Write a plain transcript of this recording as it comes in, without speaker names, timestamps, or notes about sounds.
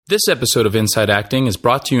This episode of Inside Acting is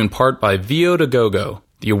brought to you in part by VO2GoGo,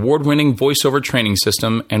 the award-winning voiceover training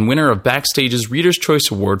system and winner of Backstage's Reader's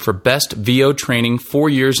Choice Award for Best VO Training 4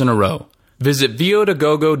 years in a row. Visit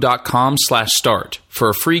vo2gogo.com/start for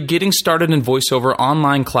a free Getting Started in VoiceOver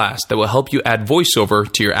online class that will help you add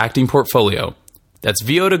voiceover to your acting portfolio. That's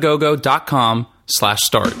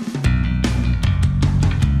vo2gogo.com/start.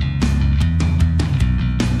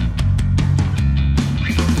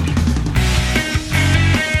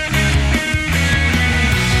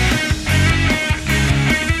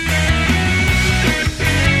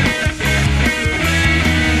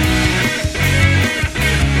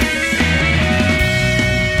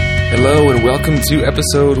 Hello and welcome to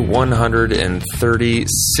episode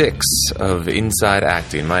 136 of Inside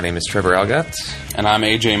Acting. My name is Trevor Algatt. And I'm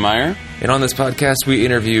AJ Meyer. And on this podcast we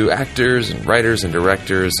interview actors and writers and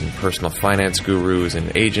directors and personal finance gurus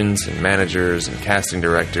and agents and managers and casting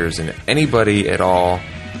directors and anybody at all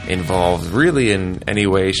involved really in any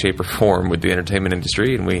way, shape, or form with the entertainment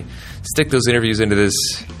industry. And we stick those interviews into this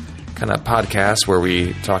kind of podcast where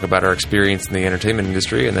we talk about our experience in the entertainment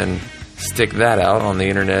industry and then stick that out on the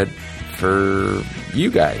internet for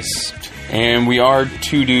you guys. And we are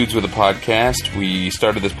two dudes with a podcast. We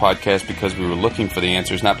started this podcast because we were looking for the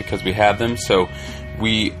answers, not because we have them. So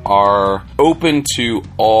we are open to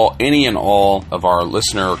any and all of our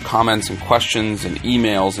listener comments and questions and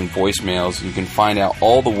emails and voicemails. You can find out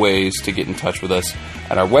all the ways to get in touch with us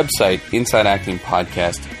at our website,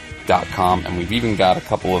 InsideActingPodcast.com. And we've even got a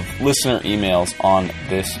couple of listener emails on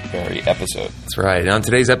this very episode. That's right. And on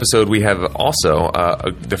today's episode, we have also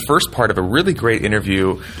the first part of a really great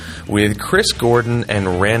interview with Chris Gordon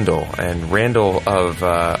and Randall of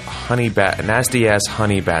Nasty Ass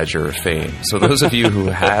Honey Badger fame. So those of you who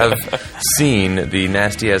have seen the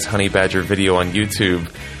Nasty Ass Honey Badger video on YouTube,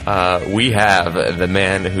 we have the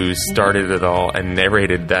man who started it all and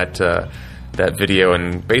narrated that video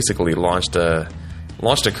and basically launched a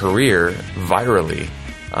career virally.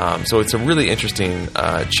 So it's a really interesting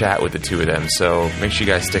chat with the two of them. So make sure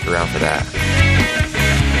you guys stick around for that.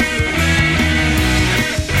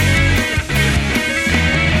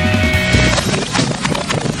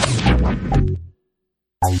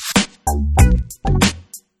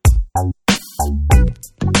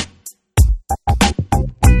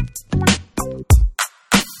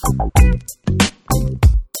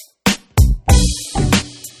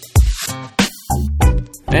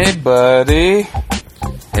 Hey, buddy.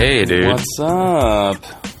 Hey, dude. What's up?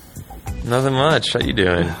 Nothing much. How you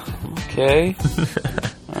doing? Okay.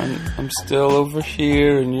 I'm still over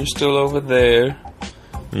here, and you're still over there.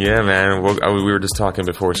 Yeah, man. We were just talking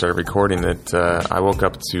before we started recording that I woke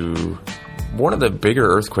up to one of the bigger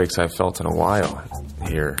earthquakes I've felt in a while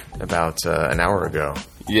here about an hour ago.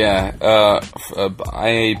 Yeah,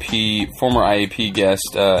 former IAP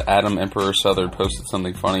guest Adam Emperor Southard posted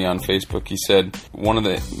something funny on Facebook. He said one of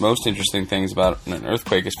the most interesting things about an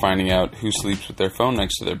earthquake is finding out who sleeps with their phone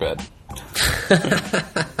next to their bed.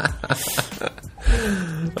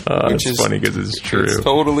 Which is funny because it's true. It's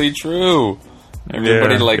totally true.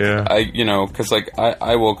 Everybody because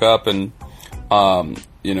I woke up and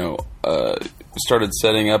started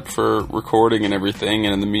setting up for recording and everything,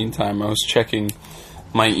 and in the meantime I was checking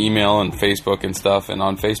my email and Facebook and stuff, and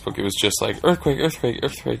on Facebook it was just like earthquake.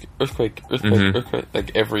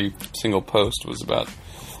 Like every single post was about.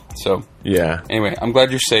 So yeah. Anyway, I'm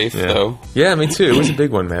glad you're safe though. Yeah, me too. It was a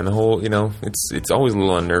big one, man. The whole, it's always a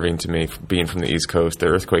little unnerving to me being from the East Coast. The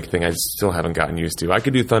earthquake thing, I still haven't gotten used to. I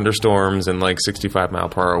could do thunderstorms and like 65 mile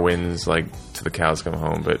per hour winds, like to the cows come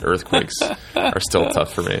home, but earthquakes are still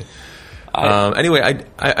tough for me. Anyway,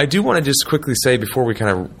 I do want to just quickly say before we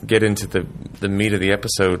kind of get into the meat of the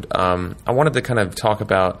episode, I wanted to kind of talk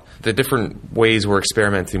about the different ways we're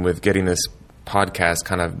experimenting with getting this podcast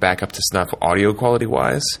kind of back up to snuff audio quality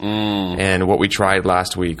wise, and what we tried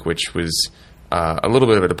last week, which was a little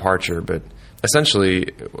bit of a departure, but essentially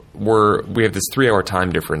we have this 3-hour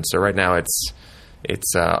time difference. So right now it's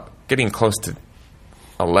getting close to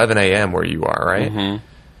 11 a.m. where you are, right? Mm-hmm.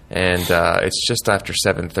 And it's just after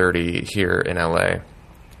 7:30 here in LA.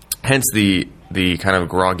 Hence the kind of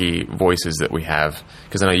groggy voices that we have,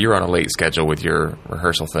 because I know you're on a late schedule with your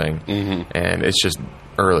rehearsal thing, and it's just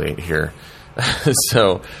early here.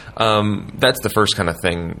 So that's the first kind of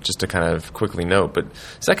thing, just to kind of quickly note. But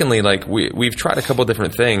secondly, like we've tried a couple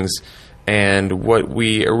different things, and what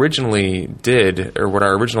we originally did, or what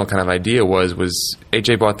our original kind of idea was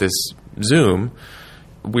AJ bought this Zoom.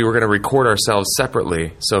 We were going to record ourselves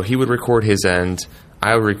separately. So he would record his end,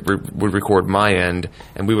 I would record my end,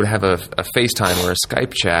 and we would have a FaceTime or a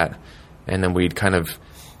Skype chat, and then we'd kind of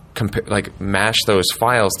mash those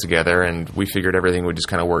files together, and we figured everything would just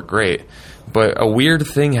kind of work great. But a weird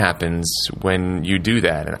thing happens when you do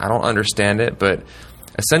that, and I don't understand it, but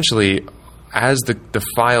essentially, as the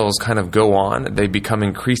files kind of go on, they become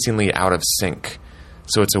increasingly out of sync.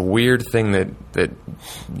 So it's a weird thing that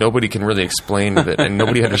nobody can really explain and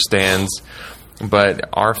nobody understands. But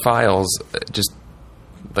our files just,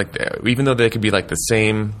 like, even though they could be like the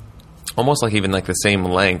same, almost like even like the same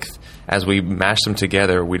length, as we mash them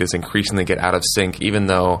together, we just increasingly get out of sync, even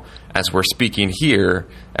though as we're speaking here,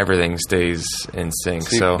 everything stays in sync.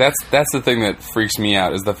 See, so that's the thing that freaks me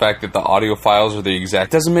out, is the fact that the audio files are the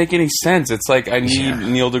exact. It doesn't make any sense. It's like I need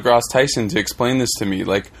Neil deGrasse Tyson to explain this to me,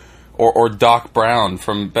 like, or Doc Brown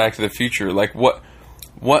from Back to the Future. Like, what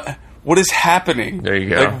is happening? There you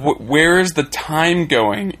go. Like, where is the time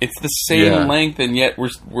going? It's the same length, and yet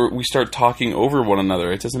we start talking over one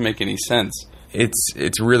another. It doesn't make any sense.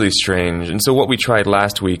 It's really strange. And so what we tried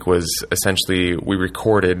last week was essentially we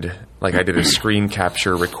recorded, like I did a screen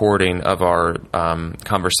capture recording of our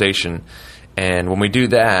conversation. And when we do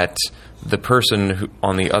that, the person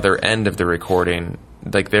on the other end of the recording,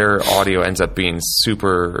 like their audio ends up being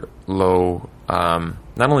super low, not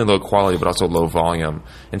only low quality, but also low volume.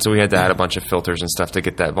 And so we had to add a bunch of filters and stuff to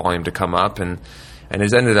get that volume to come up. And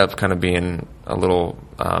it's ended up kind of being a little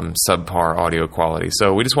subpar audio quality.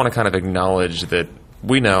 So we just want to kind of acknowledge that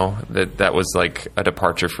we know that was like a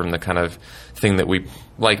departure from the kind of thing that we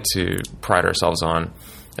like to pride ourselves on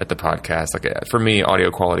at the podcast. Like, for me,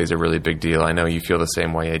 audio quality is a really big deal. I know you feel the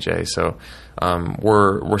same way, AJ. So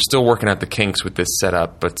we're still working out the kinks with this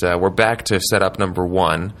setup, but we're back to setup number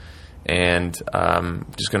 1. And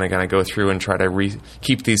just going to kind of go through and try to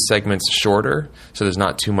keep these segments shorter, so there's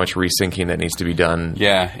not too much resyncing that needs to be done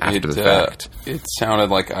after the fact. It sounded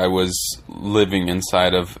like I was living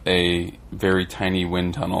inside of a very tiny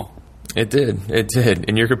wind tunnel. It did.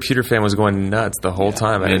 And your computer fan was going nuts the whole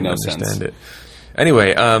time. I didn't understand it.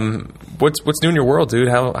 Anyway, what's new in your world, dude?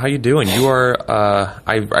 How you doing? You are.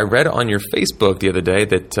 I read on your Facebook the other day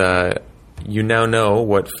that you now know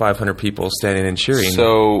what 500 people standing and cheering.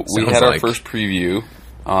 So we had our first preview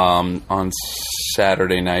on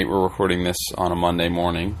Saturday night. We're recording this on a Monday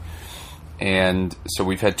morning. And so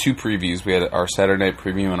we've had 2 previews. We had our Saturday night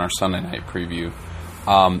preview and our Sunday night preview,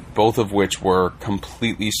 both of which were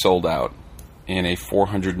completely sold out in a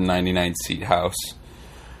 499-seat house.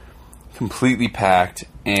 Completely packed,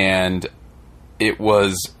 and it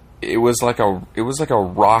was like a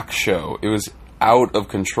rock show. It was out of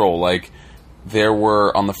control. Like, there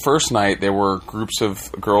were, on the first night, there were groups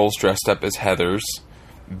of girls dressed up as Heathers.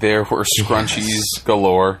 There were scrunchies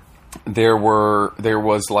galore. There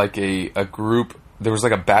was like a group. There was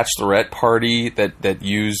like a bachelorette party that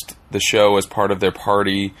used the show as part of their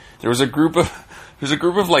party. There was a group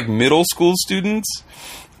of like middle school students,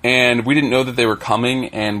 and we didn't know that they were coming,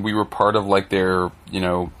 and we were part of like their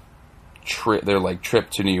trip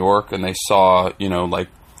to New York, and they saw like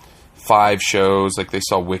 5 shows. Like, they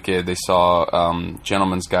saw Wicked, they saw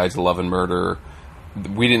Gentleman's Guide to Love and Murder.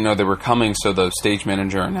 We didn't know they were coming, so the stage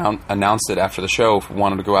manager announced it after the show. If we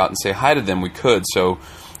wanted to go out and say hi to them, we could. So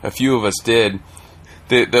a few of us did.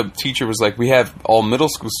 The teacher was like, "We have all middle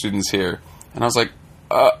school students here," and I was like,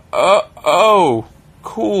 "Oh,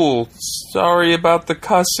 cool. Sorry about the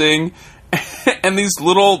cussing." And these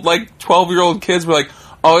little 12-year-old kids were like,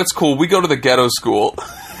 "Oh, it's cool. We go to the ghetto school."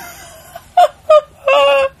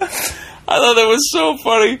 I thought that was so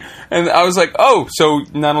funny. And I was like, oh, so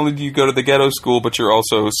not only do you go to the ghetto school, but you're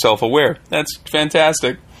also self-aware. That's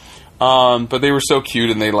fantastic. But they were so cute,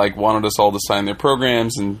 and they wanted us all to sign their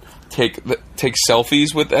programs and take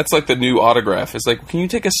selfies with. That's like the new autograph. It's like, can you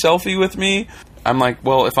take a selfie with me? I'm like,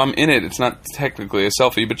 well, if I'm in it, it's not technically a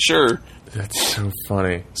selfie, but sure. That's so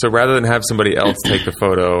funny. So rather than have somebody else take the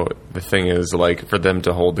photo, the thing is for them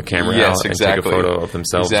to hold the camera out and take a photo of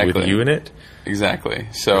themselves with you in it. Exactly.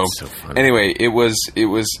 So anyway, it was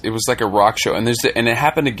like a rock show, and it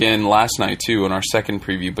happened again last night too in our second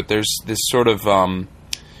preview. But there's this sort of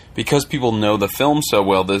because people know the film so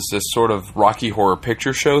well, there's this sort of Rocky Horror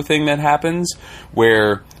Picture Show thing that happens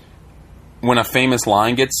where when a famous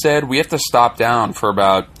line gets said, we have to stop down for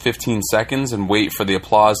about 15 seconds and wait for the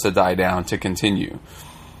applause to die down to continue.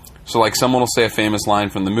 So someone will say a famous line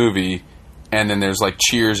from the movie, and then there's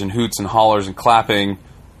cheers and hoots and hollers and clapping,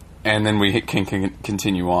 and then we can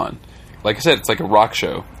continue on. Like I said, it's like a rock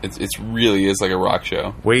show. It really is like a rock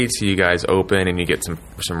show. Wait till you guys open and you get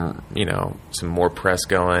some more press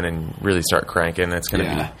going and really start cranking. That's going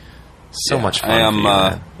to be so much fun.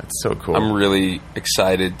 That's so cool. I'm really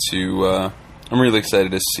excited to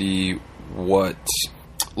see what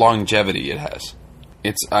longevity it has.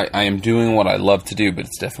 I am doing what I love to do, but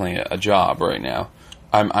it's definitely a job right now.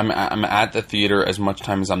 I'm at the theater as much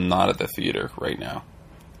time as I'm not at the theater right now.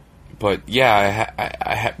 But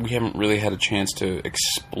yeah, we haven't really had a chance to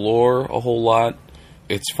explore a whole lot.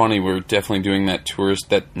 It's funny, we're definitely doing that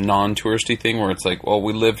non-touristy thing where it's like, well,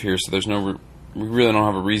 we live here, so we really don't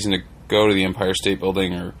have a reason to go to the Empire State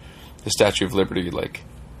Building or the Statue of Liberty. Like,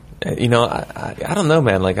 you know, I don't know,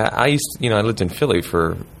 man. Like I used, I lived in Philly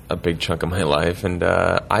for a big chunk of my life, and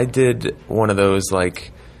I did one of those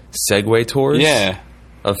like Segway tours. Yeah.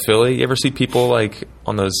 Of Philly. You ever see people like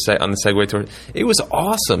on the Segway tour? It was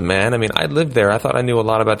awesome, man. I mean, I lived there. I thought I knew a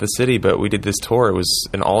lot about the city, but we did this tour. It was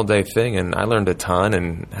an all-day thing, and I learned a ton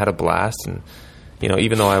and had a blast. And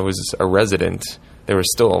even though I was a resident, there was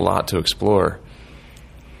still a lot to explore.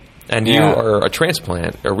 And you are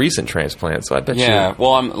a recent transplant, so I bet you. Yeah,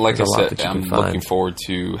 well, I'm looking forward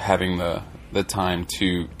to having the time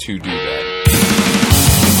to do that.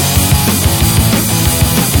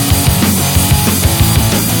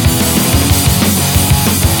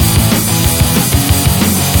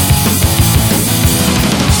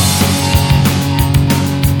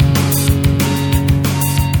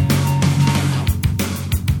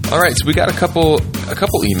 All right, so we got a couple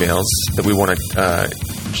emails that we want to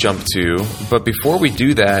jump to, but before we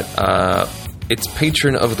do that, it's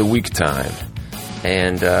Patron of the Week time,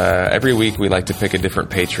 and every week we like to pick a different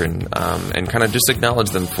patron and kind of just acknowledge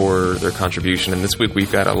them for their contribution. And this week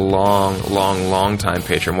we've got a long time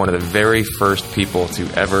patron, one of the very first people to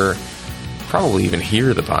ever probably even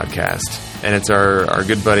hear the podcast, and it's our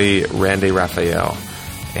good buddy Randy Raphael,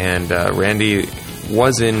 and Randy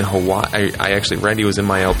was in Hawaii. Randy was in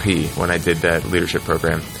my LP when I did that leadership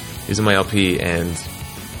program. He was in my LP, and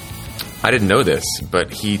I didn't know this,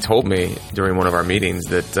 but he told me during one of our meetings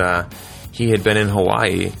that he had been in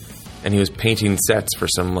Hawaii and he was painting sets for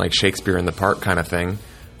some like Shakespeare in the Park kind of thing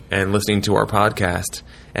and listening to our podcast.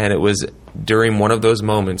 And it was during one of those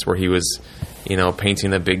moments where he was,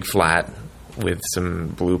 painting a big flat with some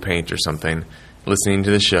blue paint or something, listening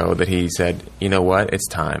to the show, that he said, you know what, it's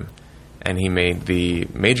time. And he made the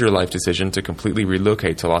major life decision to completely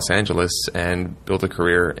relocate to Los Angeles and build a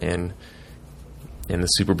career in the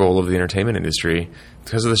Super Bowl of the entertainment industry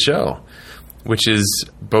because of the show, which is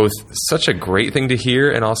both such a great thing to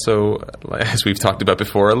hear and also, as we've talked about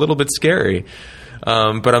before, a little bit scary.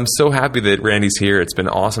 But I'm so happy that Randy's here. It's been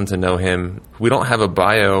awesome to know him. We don't have a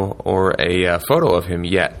bio or a photo of him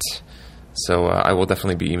yet. So I will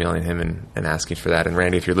definitely be emailing him and asking for that. And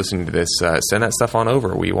Randy, if you're listening to this, send that stuff on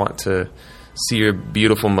over. We want to see your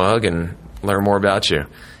beautiful mug and learn more about you.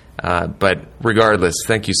 But regardless,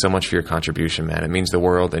 thank you so much for your contribution, man. It means the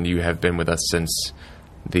world, and you have been with us since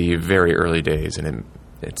the very early days, and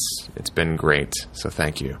it's been great. So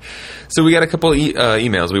thank you. So we got a couple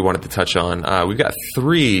emails we wanted to touch on. We've got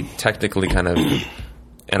 3 technically kind of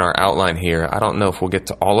in our outline here. I don't know if we'll get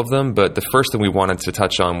to all of them, but the first thing we wanted to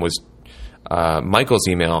touch on was Michael's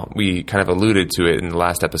email. We kind of alluded to it in the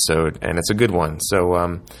last episode, and it's a good one.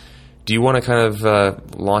 So do you want to kind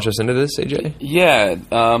of launch us into this, AJ? Yeah,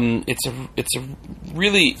 it's a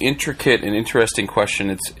really intricate and interesting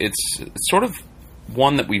question. It's sort of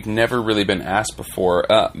one that we've never really been asked before,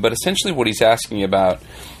 but essentially what he's asking about,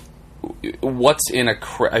 what's in a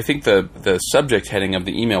I think the subject heading of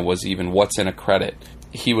the email was even what's in a credit.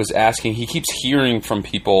 He was asking, he keeps hearing from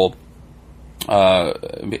people,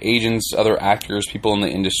 agents, other actors, people in the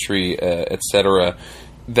industry, etc.,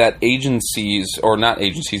 that agencies, or not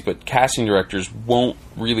agencies, but casting directors won't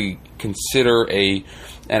really consider an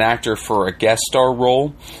actor for a guest star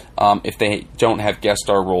role if they don't have guest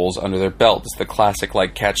star roles under their belt. It's the classic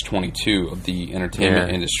like catch-22 of the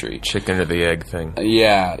entertainment industry. Chicken or the egg thing.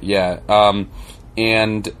 Yeah.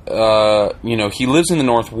 And he lives in the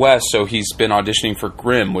Northwest, so he's been auditioning for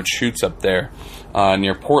Grimm, which shoots up there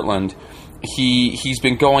near Portland. He's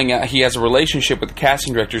been going out. He has a relationship with the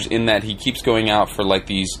casting directors in that he keeps going out for like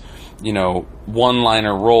these,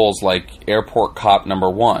 one-liner roles like Airport Cop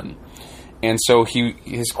 #1. And so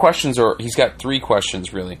his questions are, he's got 3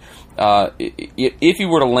 questions really. If he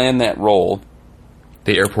were to land that role,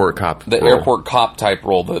 the airport cop, airport cop type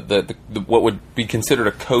role, the what would be considered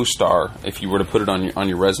a co-star if you were to put it on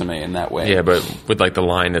your resume in that way. Yeah, but with like the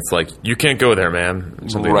line that's like, "You can't go there, man."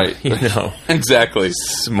 Something right? Exactly.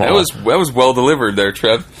 Small. That was well delivered there,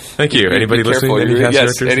 Trev. Thank you. Anybody listening?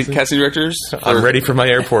 Any casting directors? I'm ready for my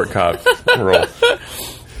airport cop role.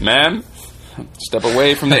 Ma'am, step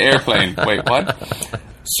away from the airplane. Wait, what?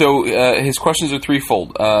 So his questions are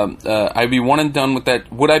threefold. I'd be one and done with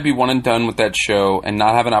that. Would I be one and done with that show and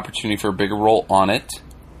not have an opportunity for a bigger role on it?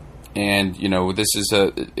 And this is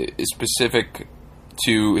a specific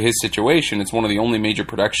to his situation, it's one of the only major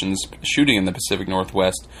productions shooting in the Pacific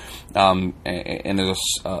Northwest, and there's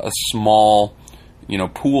a small,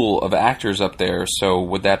 pool of actors up there. So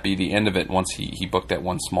would that be the end of it once he booked that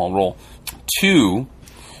one small role? 2,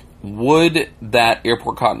 would that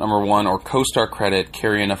Airport Cop #1 or co-star credit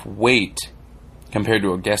carry enough weight compared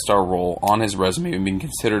to a guest star role on his resume and being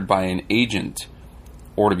considered by an agent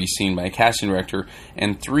or to be seen by a casting director?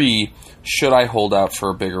 And 3, should I hold out for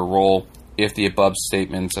a bigger role if the above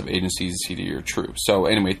statements of agencies are true? So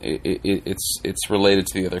anyway, it's related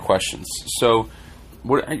to the other questions. So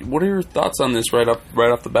what are your thoughts on this right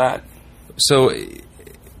off the bat? So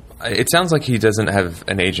it sounds like he doesn't have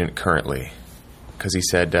an agent currently, because he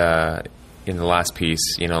said in the last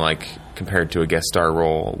piece, like compared to a guest star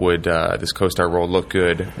role, would this co-star role look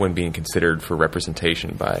good when being considered for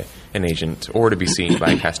representation by an agent or to be seen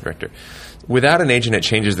by a casting director? Without an agent, it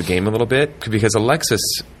changes the game a little bit, because Alexis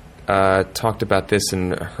talked about this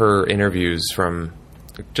in her interviews from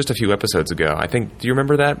just a few episodes ago. I think, do you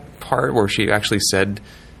remember that part where she actually said,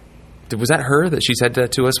 was that her that she said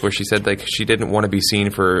that to us, where she said like she didn't want to be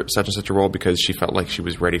seen for such and such a role because she felt like she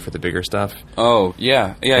was ready for the bigger stuff? Oh,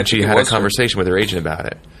 yeah. And she had a conversation with her agent about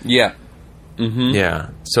it. Yeah. Mm-hmm. Yeah.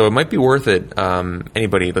 So it might be worth it,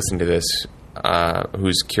 anybody listening to this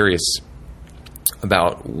who's curious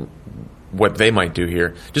about what they might do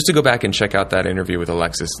here, just to go back and check out that interview with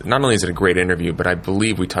Alexis. Not only is it a great interview, but I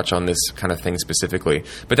believe we touch on this kind of thing specifically.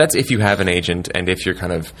 But that's if you have an agent and if you're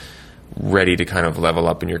kind of ready to kind of level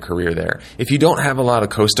up in your career there. If you don't have a lot of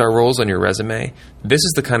co-star roles on your resume, this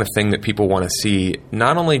is the kind of thing that people want to see,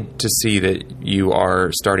 not only to see that you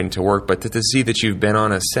are starting to work, but to see that you've been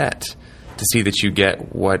on a set, to see that you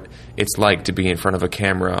get what it's like to be in front of a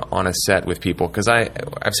camera on a set with people. Because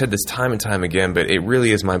I've said this time and time again, but it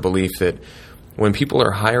really is my belief that when people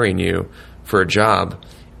are hiring you for a job,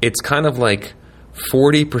 it's kind of like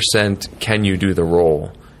 40% can you do the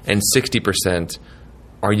role, and 60%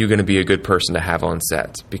 are you going to be a good person to have on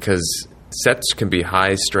set? Because sets can be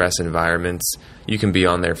high-stress environments. You can be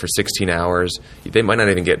on there for 16 hours. They might not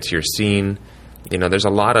even get to your scene. There's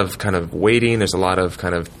a lot of kind of waiting. There's a lot of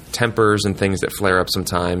kind of tempers and things that flare up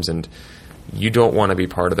sometimes, and you don't want to be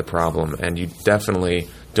part of the problem, and you definitely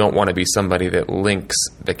don't want to be somebody that links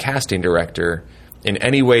the casting director in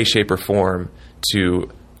any way, shape, or form to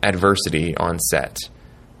adversity on set.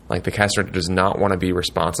 Like, the casting director does not want to be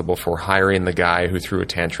responsible for hiring the guy who threw a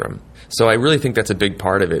tantrum. So I really think that's a big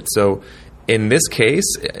part of it. So in this case,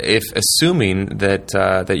 if assuming that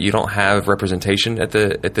that you don't have representation at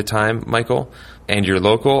the time, Michael, and you're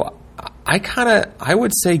local, I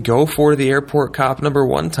would say go for the Airport Cop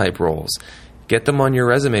 #1 type roles. Get them on your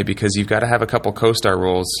resume, because you've got to have a couple co-star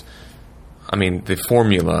roles. I mean, the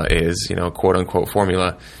formula is, quote unquote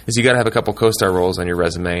formula, is you got to have a couple co-star roles on your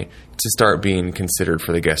resume to start being considered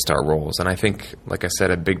for the guest star roles. And I think, like I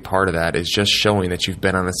said, a big part of that is just showing that you've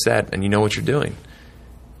been on a set and you know what you're doing.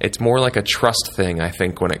 It's more like a trust thing, I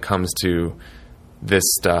think, when it comes to this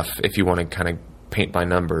stuff, if you want to kind of paint by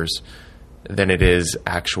numbers, than it is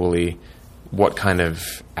actually what kind of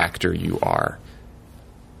actor you are.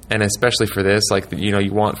 And especially for this,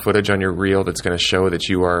 you want footage on your reel that's going to show that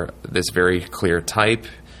you are this very clear type,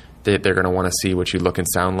 that they're going to want to see what you look and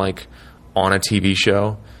sound like on a TV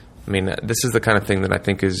show. I mean, this is the kind of thing that I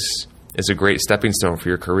think is a great stepping stone for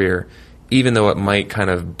your career, even though it might kind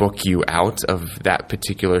of book you out of that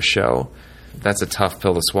particular show. That's a tough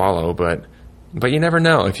pill to swallow, but you never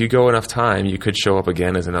know. If you go enough time, you could show up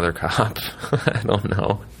again as another cop. I don't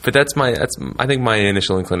know. But that's I think my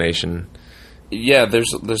initial inclination. Yeah,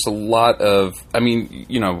 there's a lot of,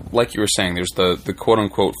 like you were saying, there's the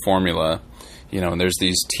quote-unquote formula, and there's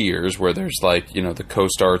these tiers where there's the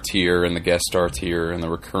co-star tier and the guest star tier and the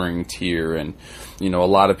recurring tier, and, a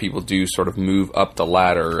lot of people do sort of move up the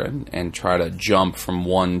ladder and try to jump from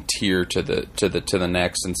one tier to the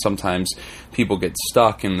next, and sometimes people get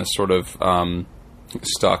stuck in the sort of,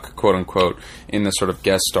 quote-unquote, in the sort of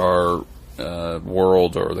guest star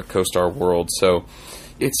world or the co-star world, so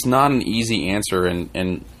it's not an easy answer, and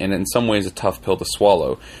in some ways a tough pill to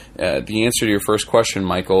swallow. The answer to your first question,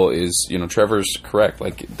 Michael, is Trevor's correct.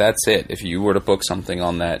 That's it. If you were to book something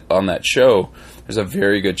on that show, there's a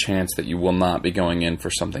very good chance that you will not be going in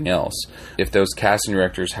for something else. If those casting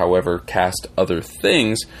directors, however, cast other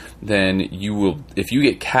things, then you will. If you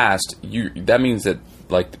get cast, that means that,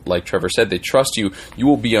 like Trevor said, they trust you. You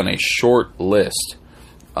will be on a short list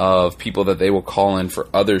of people that they will call in for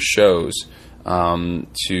other shows. That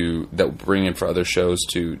will bring in for other shows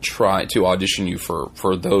to try to audition you for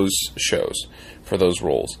those shows, for those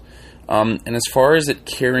roles. And as far as it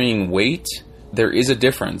carrying weight there is a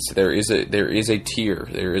difference. There is a tier.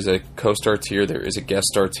 There is a co-star tier. There is a guest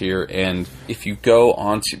star tier. And if you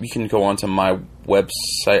you can go onto my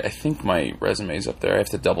website. I think my resume is up there. I have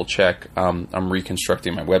to double check. I'm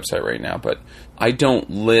reconstructing my website right now, but I don't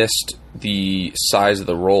list the size of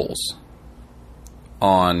the roles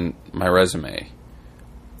on my resume.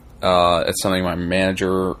 It's something my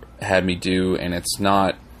manager had me do, and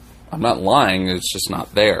I'm not lying. It's just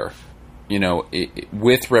not there.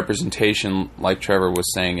 With representation, like Trevor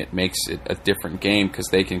was saying, it makes it a different game because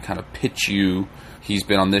they can kind of pitch you. He's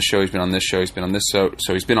been on this show, he's been on this show, he's been on this show.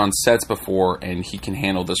 So he's been on sets before, and he can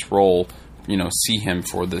handle this role. See him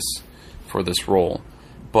for this role.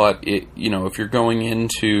 But if you're going in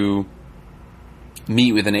to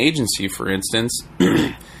meet with an agency, for instance,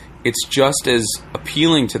 it's just as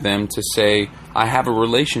appealing to them to say, I have a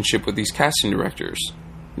relationship with these casting directors.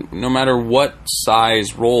 No matter what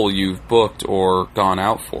size role you've booked or gone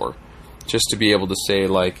out for, just to be able to say,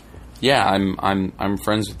 like, yeah, I'm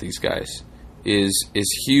friends with these guys is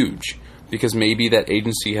huge, because maybe that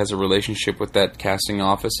agency has a relationship with that casting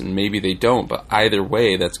office and maybe they don't, but either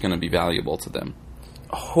way that's going to be valuable to them.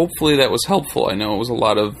 Hopefully that was helpful. I know it was a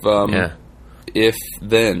lot of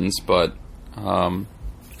if-thens, but I'm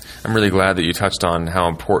really glad that you touched on how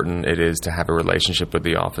important it is to have a relationship with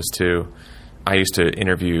the office too. I used to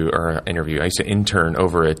I used to intern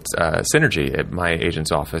over at Synergy at my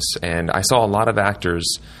agent's office, and I saw a lot of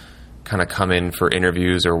actors kind of come in for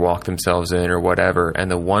interviews or walk themselves in or whatever, and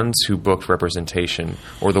the ones who booked representation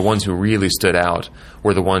or the ones who really stood out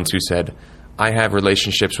were the ones who said, I have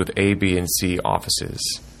relationships with A, B, and C offices.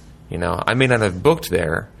 I may not have booked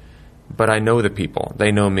there, but I know the people.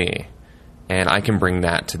 They know me, and I can bring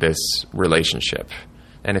that to this relationship.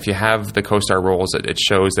 And if you have the co-star roles, it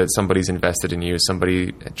shows that somebody's invested in you,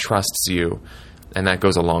 somebody trusts you, and that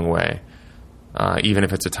goes a long way. Even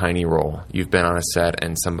if it's a tiny role, you've been on a set,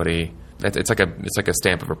 and somebody it's like a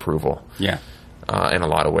stamp of approval. Yeah. In a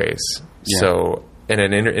lot of ways. Yeah. So in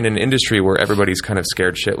an industry where everybody's kind of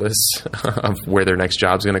scared shitless of where their next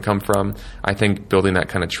job's going to come from, I think building that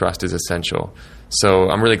kind of trust is essential.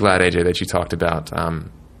 So I'm really glad, AJ, that you talked about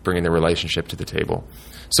bringing the relationship to the table.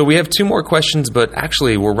 So we have 2 more questions, but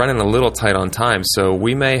actually we're running a little tight on time, so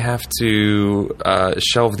we may have to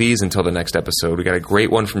shelve these until the next episode. We got a great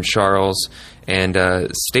one from Charles, and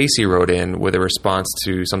Stacy wrote in with a response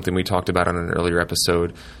to something we talked about on an earlier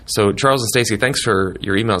episode. So Charles and Stacy, thanks for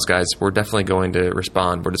your emails, guys. We're definitely going to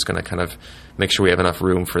respond. We're just going to kind of make sure we have enough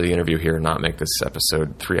room for the interview here and not make this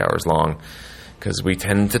episode 3 hours long, because we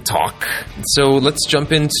tend to talk. So let's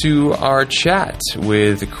jump into our chat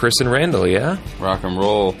with Chris and Randall, yeah? Rock and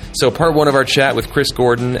roll. So part 1 of our chat with Chris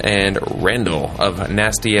Gordon and Randall of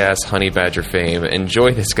Nasty Ass Honey Badger fame.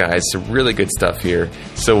 Enjoy this, guys. Some really good stuff here.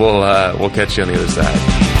 So we'll catch you on the other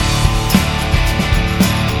side.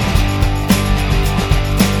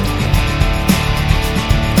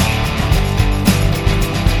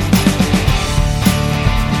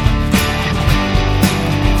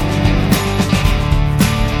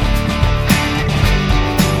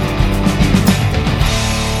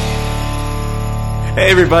 Hey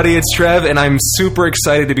everybody, it's Trev, and I'm super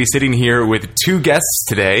excited to be sitting here with 2 guests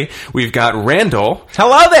today. We've got Randall.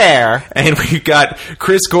 Hello there! And we've got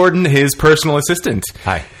Chris Gordon, his personal assistant.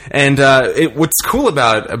 Hi. And what's cool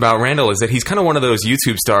about Randall is that he's kind of one of those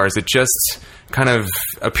YouTube stars that just kind of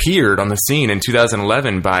appeared on the scene in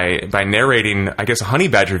 2011 by narrating, I guess, a honey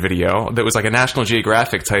badger video that was like a National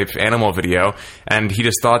Geographic type animal video, and he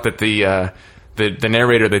just thought that the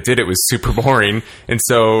narrator that did it was super boring, and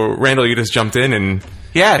so Randall, you just jumped in and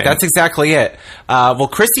that's exactly it. Well,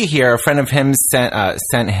 Chrissy here, a friend of him,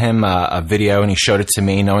 sent him a video, and he showed it to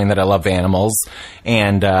me, knowing that I love animals.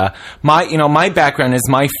 And my background is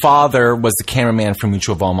my father was the cameraman for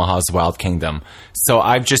Mutual of Omaha's Wild Kingdom. So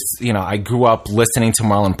I've just, I grew up listening to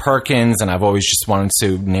Marlon Perkins, and I've always just wanted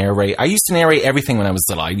to narrate. I used to narrate everything when I was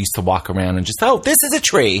little. I used to walk around and just, this is a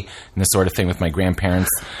tree, and this sort of thing with my grandparents.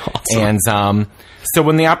 Awesome. And so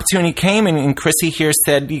when the opportunity came, and Chrissy here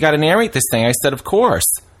said, you got to narrate this thing, I said, of course.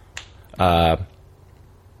 Great.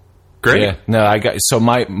 Yeah, no, so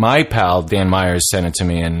my pal Dan Myers sent it to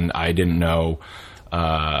me, and I didn't know.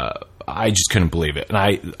 I just couldn't believe it, and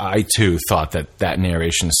I too thought that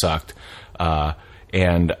narration sucked,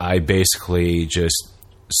 and I basically just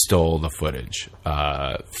stole the footage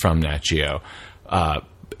from Nat Geo,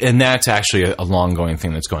 and that's actually a long-going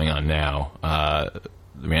thing that's going on now.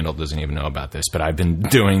 Randall doesn't even know about this, but I've been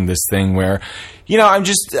doing this thing where, I'm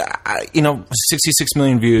just, 66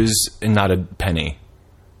 million views and not a penny.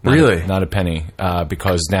 Really? Not a penny,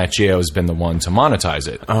 because Nat Geo has been the one to monetize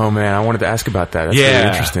it. Oh man, I wanted to ask about that. That's really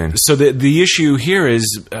interesting. So the issue here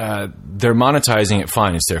is they're monetizing it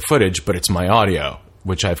fine. It's their footage, but it's my audio,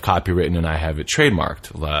 which I've copywritten and I have it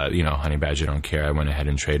trademarked. Honey Badger Don't Care. I went ahead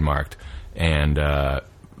and trademarked. And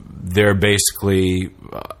they're basically,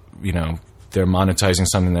 they're monetizing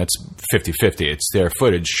something that's 50-50. It's their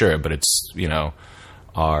footage, sure, but it's,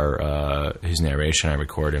 his narration. I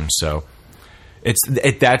record him. So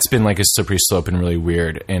that's been like a slippery slope and really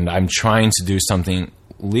weird. And I'm trying to do something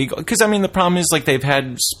legal. Because, the problem is, like, they've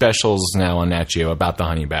had specials now on Nat Geo about the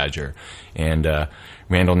honey badger. And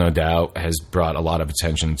Randall, no doubt, has brought a lot of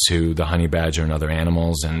attention to the honey badger and other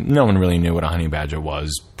animals. And no one really knew what a honey badger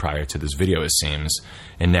was prior to this video, it seems.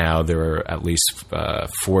 And now there are at least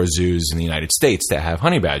 4 zoos in the United States that have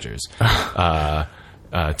honey badgers.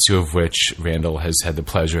 2 of which Randall has had the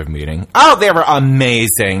pleasure of meeting. Oh, they were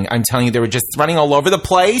amazing. I'm telling you, they were just running all over the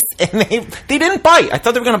place, and they didn't bite. I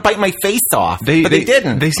thought they were going to bite my face off, but they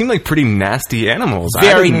didn't. They seem like pretty nasty animals.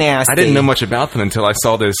 Very nasty. I didn't know much about them until I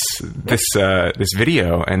saw this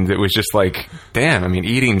video, and it was just like, damn,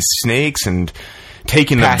 eating snakes and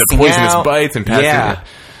taking the poisonous bites and passing out. Wow.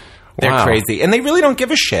 They're crazy. And they really don't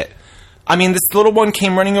give a shit. This little one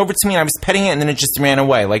came running over to me, and I was petting it, and then it just ran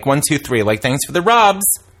away. Like, 1, 2, 3. Like, thanks for the rubs.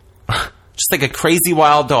 Just like a crazy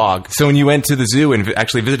wild dog. So when you went to the zoo and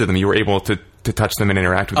actually visited them, you were able to touch them and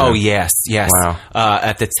interact with them? Oh, yes. Wow.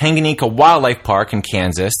 At the Tanganyika Wildlife Park in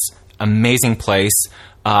Kansas. Amazing place.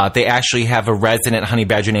 They actually have a resident honey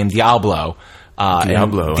badger named Diablo.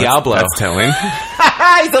 Diablo. That's telling.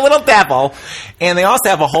 He's a little devil. And they also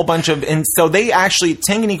have a whole bunch of... And so they actually...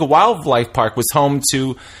 Tanganyika Wildlife Park was home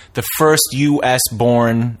to the first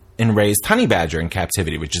U.S.-born and raised honey badger in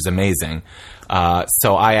captivity, which is amazing.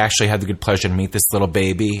 So I actually had the good pleasure to meet this little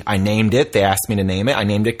baby. I named it. They asked me to name it. I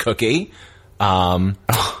named it Cookie. And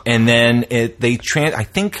then I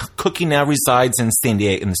think Cookie now resides in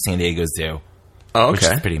the San Diego Zoo. Oh, okay. Which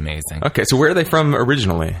is pretty amazing. Okay, so where are they from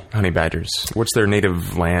originally, honey badgers? What's their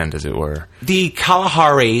native land, as it were? The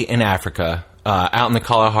Kalahari in Africa. Out in the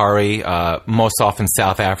Kalahari, most often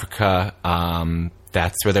South Africa.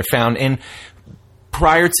 That's where they're found. And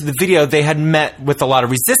prior to the video, they had met with a lot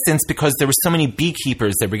of resistance because there were so many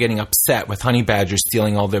beekeepers that were getting upset with honey badgers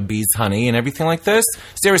stealing all their bees' honey and everything like this.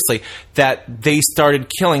 Seriously, that they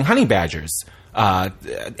started killing honey badgers.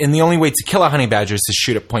 And the only way to kill a honey badger is to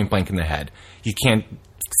shoot it point blank in the head. You can't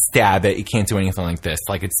stab it. You can't do anything like this.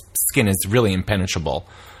 Like, its skin is really impenetrable.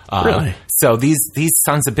 Really? So these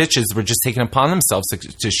sons of bitches were just taking upon themselves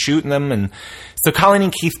to shoot them. And so Colleen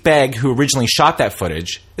and Keith Begg, who originally shot that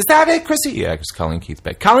footage, is that it, Chrissy? Yeah, it was Colleen and Keith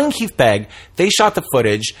Begg. Colleen and Keith Begg, they shot the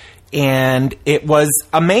footage, and it was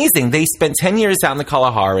amazing. They spent 10 years out in the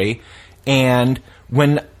Kalahari, and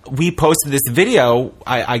when we posted this video,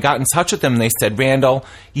 I got in touch with them, and they said, Randall,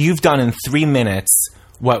 you've done in 3 minutes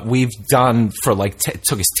what we've done for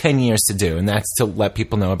took us 10 years to do, and that's to let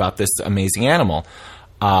people know about this amazing animal.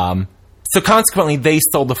 So consequently, they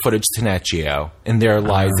sold the footage to Nat Geo, and there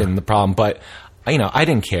lies in the problem. But, I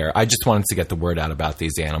didn't care. I just wanted to get the word out about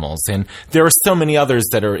these animals. And there are so many others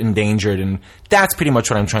that are endangered, and that's pretty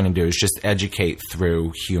much what I'm trying to do, is just educate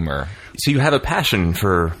through humor. So you have a passion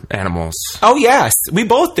for animals. Oh, yes. We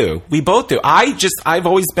both do. I've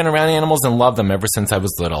always been around animals and loved them ever since I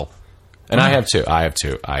was little. And I have too.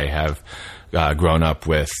 I have grown up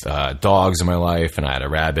with dogs in my life, and I had a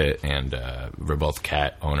rabbit, and we're both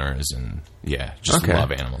cat owners, and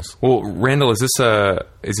love animals. Well, Randall, is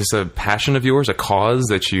this a passion of yours, a cause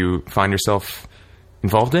that you find yourself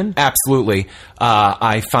involved in? Absolutely.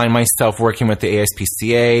 I find myself working with the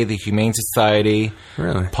ASPCA, the Humane Society,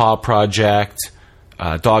 really? Paw Project,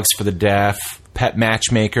 Dogs for the Deaf, Pet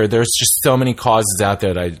Matchmaker. There's just so many causes out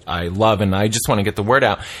there that I love, and I just want to get the word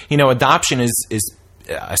out. Adoption is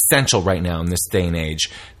essential right now in this day and age.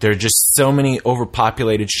 There are just so many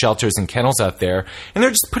overpopulated shelters and kennels out there, and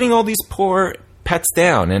they're just putting all these poor pets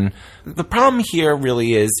down. And the problem here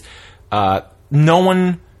really is no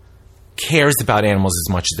one cares about animals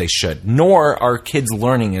as much as they should, nor are kids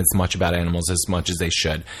learning as much about animals as much as they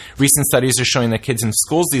should. Recent studies are showing that kids in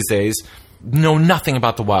schools these days know nothing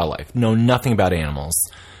about the wildlife, know nothing about animals.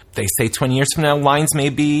 They say 20 years from now, lions may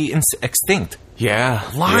be extinct. Yeah.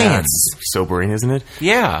 Lions. Yeah, it's sobering, isn't it?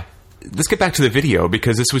 Yeah. let's get back to the video,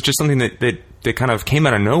 because this was just something that kind of came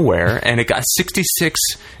out of nowhere, and it got 66.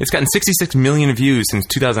 It's gotten 66 million views since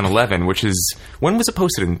 2011, which is, when was it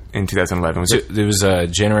posted in 2011? Was it? It was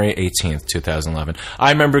January 18th, 2011.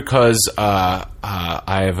 I remember because I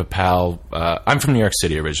have a pal. I'm from New York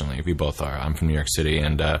City originally. We both are. I'm from New York City,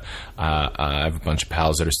 and I have a bunch of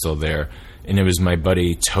pals that are still there. And it was my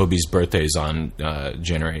buddy Toby's birthday's on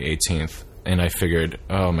January 18th. And I figured,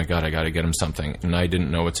 oh my God, I got to get him something. And I didn't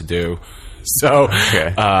know what to do. So,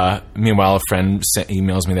 meanwhile, a friend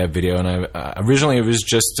emails me that video. And originally it was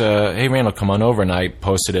just, hey, Randall, come on over. And I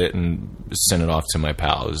posted it and sent it off to my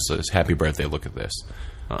pal. It was happy birthday, look at this.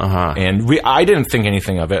 And I didn't think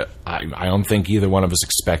anything of it. I don't think either one of us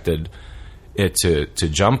expected it to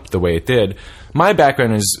jump the way it did. My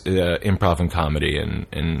background is improv and comedy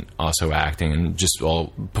and also acting and just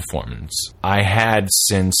all performance. I had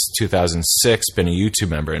since 2006 been a YouTube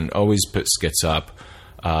member and always put skits up.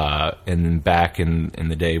 And back in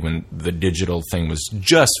the day when the digital thing was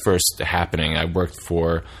just first happening, I worked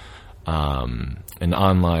for an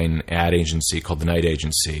online ad agency called The Night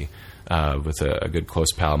Agency with a good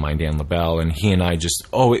close pal of mine, Dan LaBelle, and he and I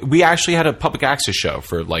we actually had a public access show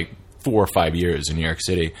for like 4 or 5 years in New York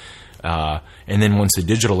City. And then once the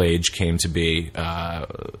digital age came to be,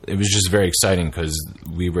 it was just very exciting because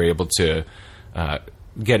we were able to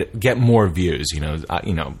get more views.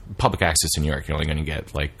 Public access in New York, you're only going to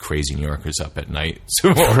get like crazy New Yorkers up at night to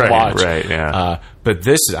watch. Right, yeah. But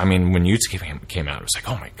this, when YouTube came out, it was like,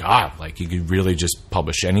 oh my God, like you could really just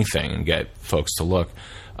publish anything and get folks to look.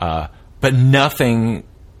 But nothing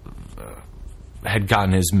had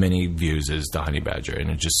gotten as many views as the Honey Badger, and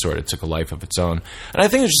it just sort of took a life of its own. And I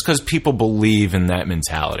think it's just because people believe in that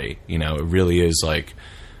mentality. It really is like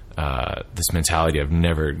this mentality of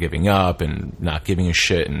never giving up and not giving a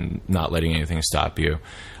shit and not letting anything stop you.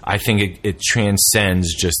 I think it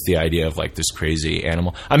transcends just the idea of like this crazy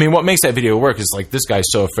animal. What makes that video work is like this guy's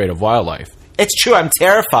so afraid of wildlife. It's true, I'm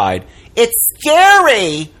terrified. It's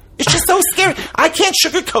scary. It's just so scary. I can't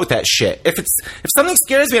sugarcoat that shit. If something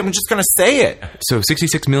scares me, I'm just going to say it. So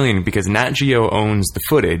 66 million because Nat Geo owns the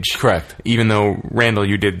footage. Correct. Even though, Randall,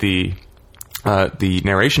 you did the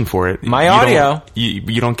narration for it. My audio.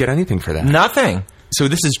 You don't get anything for that. Nothing. So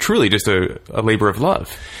this is truly just a labor of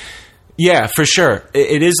love. Yeah, for sure.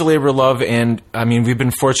 It is a labor of love, and we've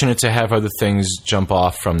been fortunate to have other things jump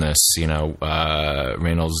off from this.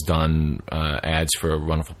 Randall's done ads for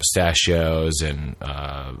Wonderful Pistachios, and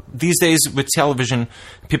these days with television,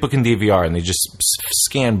 people can DVR and they just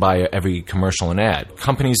scan by every commercial and ad.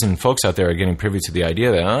 Companies and folks out there are getting privy to the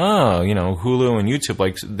idea that Hulu and YouTube,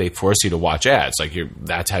 like they force you to watch ads. Like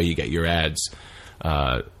that's how you get your ads.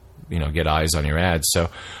 Get eyes on your ads. So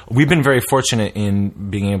we've been very fortunate in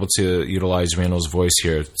being able to utilize Randall's voice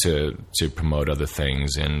here to promote other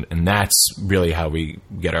things. And that's really how we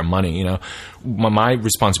get our money. My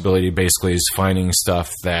responsibility basically is finding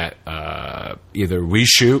stuff that either we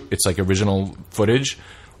shoot, it's like original footage,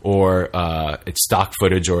 or it's stock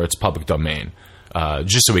footage, or it's public domain.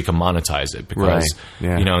 Just so we can monetize it. Because,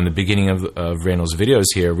 in the beginning of Randall's videos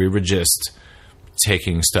here, we were just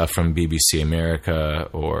taking stuff from BBC America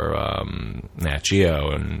or Nat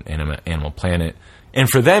Geo and Animal Planet, and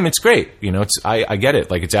for them it's great. I get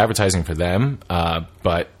it, like it's advertising for them,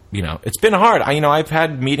 but it's been hard. I've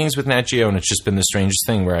had meetings with Nat Geo, and it's just been the strangest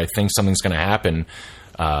thing where I think something's going to happen.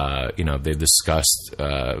 They've discussed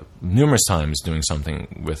numerous times doing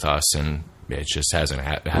something with us, and it just hasn't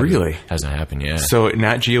happened. Really hasn't happened yet. So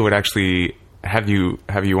Nat Geo would actually have you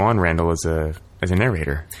on, Randall, as a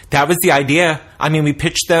narrator. That was the idea. We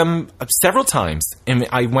pitched them several times, and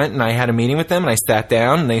I went and I had a meeting with them, and I sat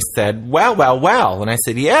down, and they said, well, and I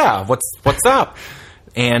said, yeah, what's up?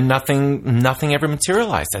 And nothing ever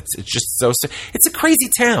materialized. It's just so it's a crazy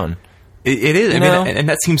town. It is, and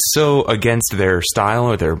that seems so against their style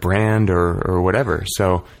or their brand or whatever.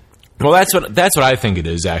 So. Well, that's what I think it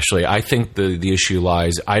is, actually. I think the issue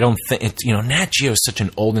lies, I don't think, Nat Geo is such an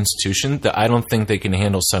old institution that I don't think they can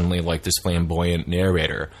handle suddenly like this flamboyant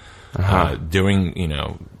narrator doing,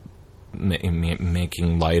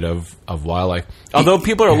 making light of wildlife. Although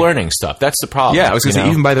people are learning stuff. That's the problem. Yeah, I was going to say,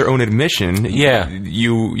 even by their own admission, yeah,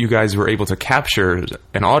 you guys were able to capture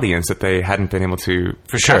an audience that they hadn't been able to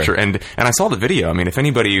capture. Sure. And I saw the video. If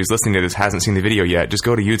anybody who's listening to this hasn't seen the video yet, just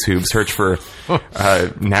go to YouTube, search for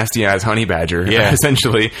Nasty Ass Honey Badger,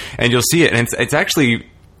 essentially, and you'll see it. And it's actually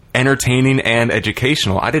entertaining and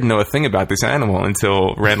educational. I didn't know a thing about this animal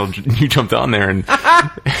until Randall, you jumped on there and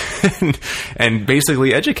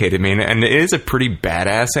basically educated me. And it is a pretty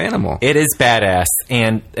badass animal. It is badass.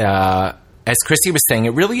 And as Chrissy was saying,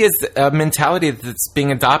 it really is a mentality that's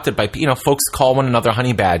being adopted by, folks call one another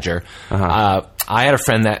honey badger. I had a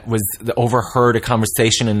friend that overheard a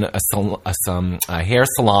conversation in a hair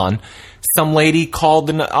salon. Some lady called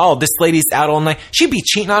and, this lady's out all night. She'd be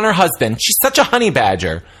cheating on her husband. She's such a honey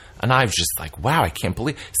badger. And I was just like, wow, I can't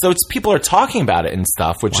believe. So it's people are talking about it and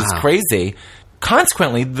stuff, which is crazy.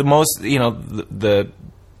 Consequently, the most, the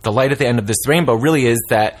light at the end of this rainbow really is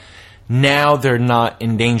that now they're not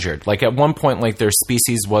endangered. Like at one point, like their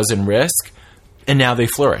species was in risk, and now they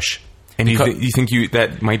flourish. And you think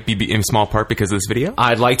that might be in small part because of this video?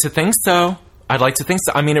 I'd like to think so.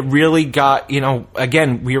 I mean, it really got,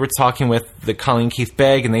 again, we were talking with the Colleen Keith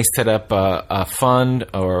Begg, and they set up a fund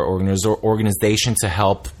or organization to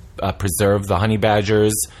help preserve the honey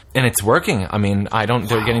badgers, and it's working. I mean,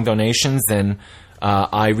 they're getting donations, and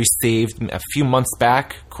I received a few months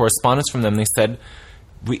back correspondence from them. They said,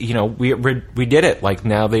 we did it. Like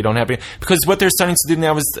now they don't have it, because what they're starting to do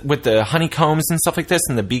now is with the honeycombs and stuff like this,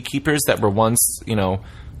 and the beekeepers that were once,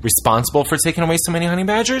 responsible for taking away so many honey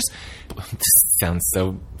badgers. This sounds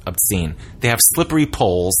so obscene. They have slippery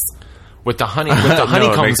poles with the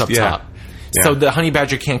honeycombs up top. Yeah. So the honey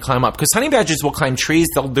badger can't climb up, because honey badgers will climb trees.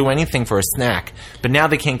 They'll do anything for a snack, but now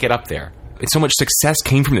they can't get up there. So much success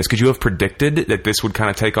came from this. Could you have predicted that this would kind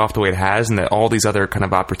of take off the way it has, and that all these other kind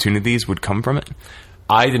of opportunities would come from it?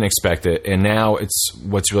 I didn't expect it, and now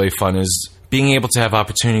what's really fun is being able to have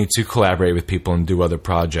opportunity to collaborate with people and do other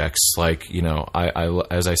projects. Like,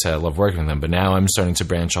 as I said, I love working with them, but now I'm starting to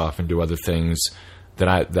branch off and do other things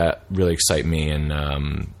that really excite me,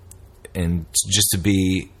 and just to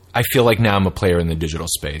be. I feel like now I'm a player in the digital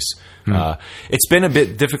space. It's been a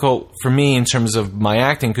bit difficult for me in terms of my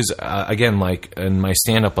acting, because again, like in my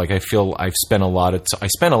stand-up, like I feel I spent a lot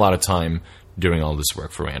of time doing all this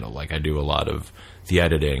work for Randall. Like I do a lot of the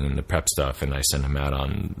editing and the prep stuff, and I send him out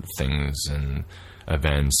on things and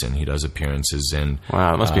events, and he does appearances. And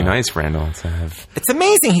wow, it must be nice, Randall, to have. It's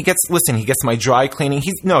amazing. He gets my dry cleaning.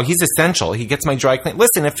 He's essential. He gets my dry cleaning.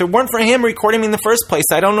 Listen, if it weren't for him recording me in the first place,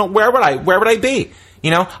 I don't know where would I be.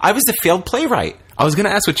 I was a failed playwright. I was going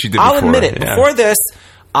to ask what you did. I'll admit it. Yeah. Before this,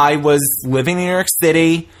 I was living in New York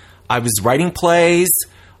City. I was writing plays.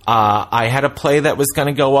 I had a play that was going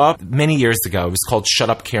to go up many years ago. It was called "Shut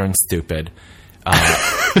Up, Karen Stupid."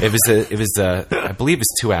 It was I believe it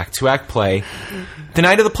was two-act play. The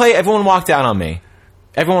night of the play, everyone walked out on me.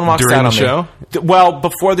 Everyone walks out on me. During the show? Well,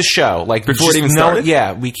 before the show. Like before it even started?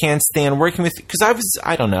 Yeah, we can't stand working with... Because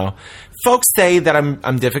I don't know. Folks say that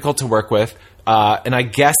I'm difficult to work with. And I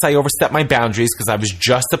guess I overstepped my boundaries because I was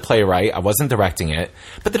just a playwright. I wasn't directing it.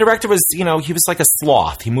 But the director was, he was like a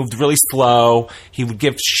sloth. He moved really slow. He would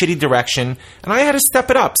give shitty direction. And I had to step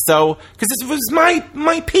it up. So, because it was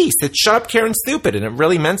my piece. It Shut Up, Karen Stupid. And it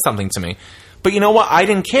really meant something to me. But you know what? I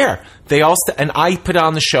didn't care. And I put it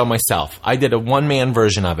on the show myself. I did a one-man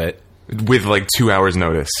version of it. With like 2 hours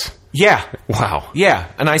notice. Yeah. Wow. Yeah.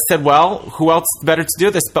 And I said, well, who else better to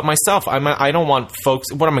do this but myself? I don't want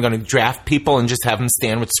folks... What, am I going to draft people and just have them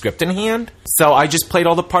stand with script in hand? So I just played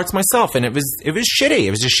all the parts myself, and it was shitty.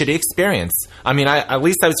 It was a shitty experience. I mean, at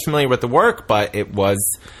least I was familiar with the work, but it was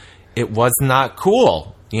not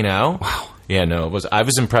cool, Wow. Yeah, no, it was. I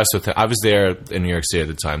was impressed with it. I was there in New York City at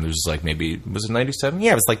the time. There was like was it 97?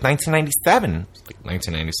 Yeah, it was like 1997. It was like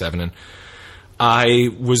 1997, and I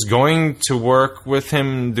was going to work with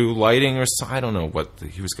him, do lighting or something. I don't know what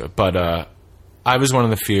he was going, but I was one of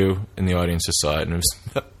the few in the audience who saw it, and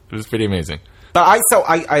it was pretty amazing. But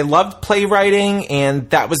I loved playwriting, and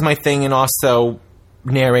that was my thing, and also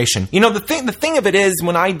narration. The thing of it is,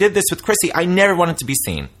 when I did this with Chrissy, I never wanted to be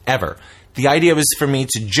seen ever. The idea was for me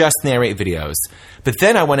to just narrate videos. But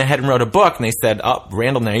then I went ahead and wrote a book, and they said, "Oh,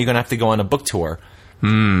 Randall, now you're going to have to go on a book tour."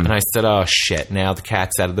 And I said, "Oh shit! Now the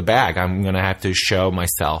cat's out of the bag. I'm going to have to show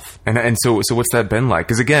myself." And so what's that been like?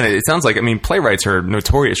 Because again, it sounds like playwrights are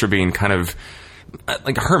notorious for being kind of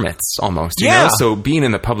like hermits almost. You know? So being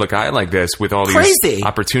in the public eye like this with all these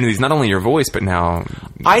opportunities, not only your voice, but now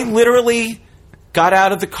I literally got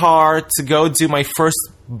out of the car to go do my first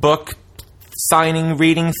book signing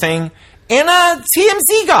reading thing, and a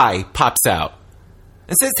TMZ guy pops out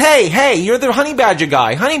and says, hey, you're the Honey Badger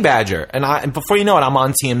guy, Honey Badger. And before you know it, I'm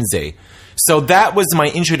on TMZ. So that was my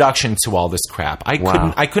introduction to all this crap.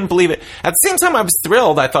 I couldn't believe it. At the same time, I was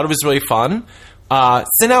thrilled. I thought it was really fun.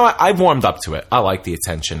 So now I've warmed up to it. I like the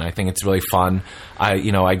attention. I think it's really fun.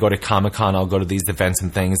 I go to Comic-Con. I'll go to these events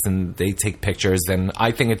and things, and they take pictures, and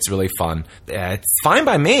I think it's really fun. It's fine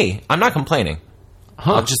by me. I'm not complaining.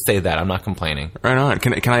 Huh. I'll just say that. I'm not complaining. Right on.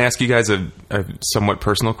 Can I ask you guys a somewhat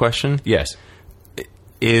personal question? Yes.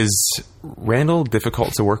 Is Randall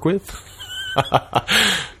difficult to work with?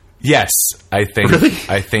 Yes, I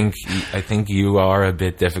think you are a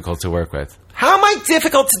bit difficult to work with. How am I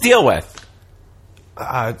difficult to deal with?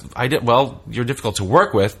 You're difficult to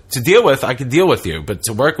work with. To deal with, I could deal with you, but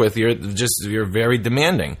to work with, you're very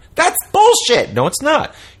demanding. That's bullshit. No, it's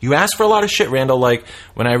not. You ask for a lot of shit, Randall. Like,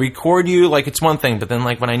 when I record you, like, it's one thing, but then,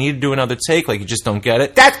 like, when I need to do another take, like, you just don't get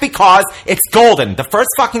it. That's because it's golden. The first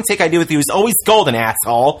fucking take I do with you is always golden,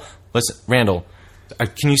 asshole. Listen, Randall,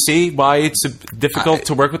 can you see why it's difficult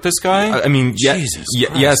to work with this guy? I mean, Jesus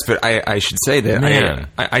yes, but I should say that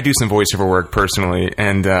I do some voiceover work personally,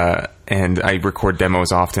 and I record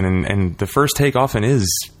demos often, and the first take often is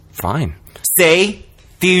fine. See?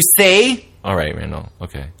 Do you see? All right, Randall.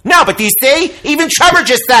 Okay. No, but do you see? Even Trevor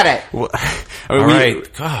just said it. Well, all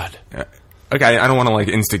right. God. Okay, I don't want to like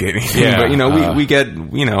instigate anything, but we get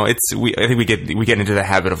I think we get into the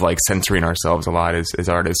habit of like censoring ourselves a lot as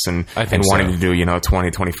artists and wanting to do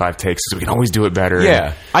 20, 25 takes so we can always do it better.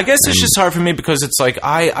 Yeah, I guess it's just hard for me because it's like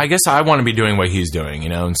I guess I want to be doing what he's doing,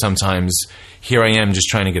 and sometimes here I am just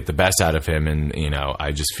trying to get the best out of him, and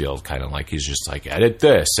I just feel kind of like he's just like edit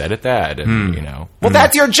this, edit that, and well,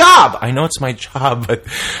 that's your job. I know it's my job, but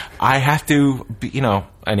I have to be,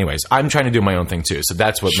 Anyways, I'm trying to do my own thing too, so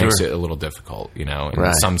that's what makes it a little difficult,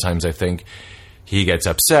 And sometimes I think he gets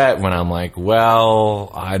upset when I'm like,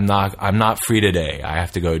 "Well, I'm not free today. I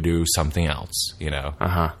have to go do something else,"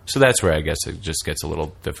 So that's where I guess it just gets a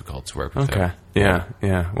little difficult to work with. Okay. him.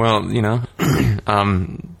 Yeah. Well,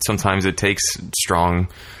 sometimes it takes strong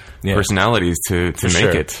personalities to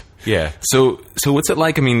make it. Yeah. So what's it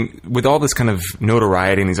like? I mean, with all this kind of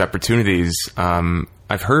notoriety and these opportunities,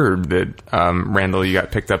 I've heard that Randall, you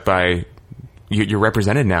got picked up by. You're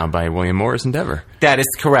represented now by William Morris Endeavor. That is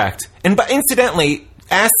correct. But incidentally,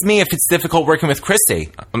 ask me if it's difficult working with Chrissy.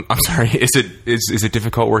 I'm sorry. Is it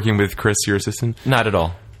difficult working with Chris, your assistant? Not at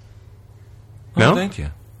all. No, thank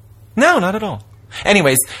you. No, not at all.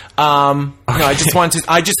 Anyways, no, I just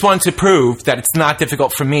wanted to prove that it's not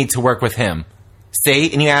difficult for me to work with him.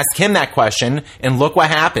 See, and you ask him that question, and look what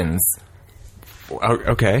happens.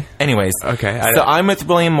 Okay. Anyways, okay. So I'm with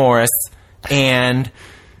William Morris, and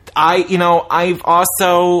I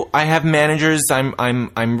have managers. I'm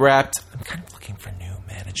repped. I'm kind of looking for new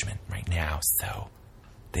management right now, so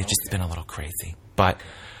they've just been a little crazy. But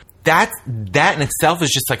that in itself is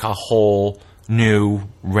just like a whole new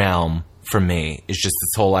realm for me. It's just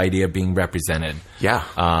this whole idea of being represented. Yeah.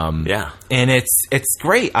 And it's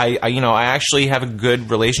great. I actually have a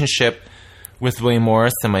good relationship with William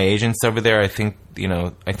Morris and my agents over there. I think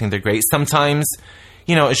they're great. Sometimes,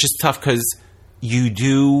 it's just tough because you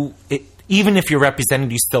do it, even if you're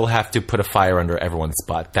represented, you still have to put a fire under everyone's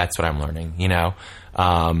butt. That's what I'm learning.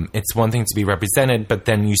 It's one thing to be represented, but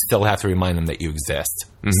then you still have to remind them that you exist.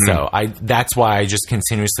 Mm-hmm. So that's why I just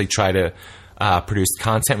continuously try to produce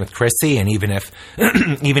content with Chrissy, and even if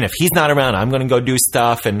he's not around, I'm going to go do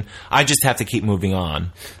stuff, and I just have to keep moving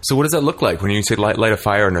on. So what does that look like when you say light a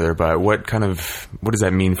fire under their butt? What does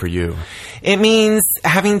that mean for you? It means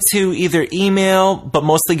having to either email, but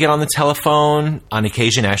mostly get on the telephone, on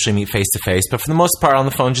occasion actually meet face to face, but for the most part on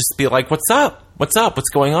the phone just be like, what's up, what's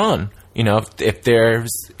going on? If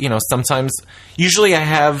there's, sometimes, usually I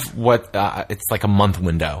have it's like a month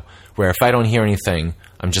window where if I don't hear anything,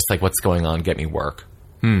 I'm just like, what's going on? Get me work.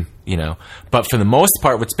 But for the most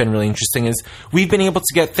part, what's been really interesting is we've been able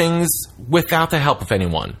to get things without the help of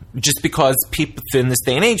anyone, just because people in this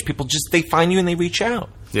day and age, people they find you and they reach out.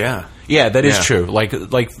 Yeah. Yeah, that is true. Like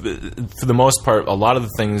for the most part, a lot of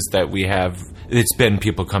the things that we have, it's been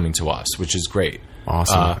people coming to us, which is great.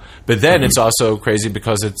 Awesome. But then it's also crazy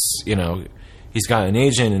because it's, he's got an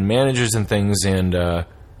agent and managers and things, and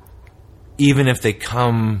even if they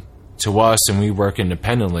come to us and we work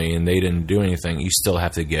independently and they didn't do anything, you still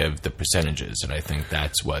have to give the percentages, and I think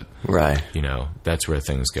that's what that's where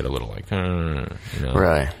things get a little like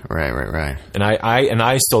right. And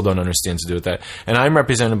I still don't understand to do with that. And I'm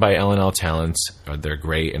represented by L&L Talent. They're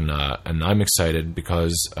great, and I'm excited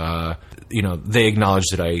because they acknowledge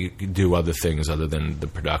that I do other things other than the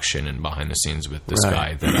production and behind the scenes with this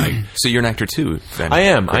guy that I. So you're an actor too, then? I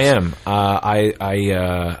am.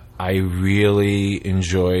 I really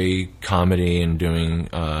enjoy comedy and doing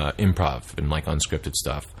improv and like unscripted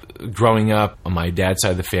stuff. Growing up, on my dad's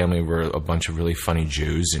side of the family were a bunch of really funny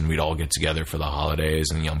Jews, and we'd all get together for the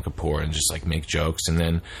holidays and Yom Kippur and just like make jokes. And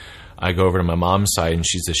then I go over to my mom's side, and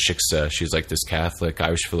she's a shiksa. She's like this Catholic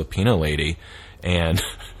Irish Filipino lady, and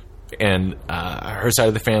her side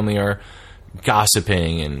of the family are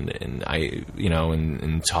gossiping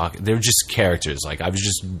and talk. They're just characters. Like I was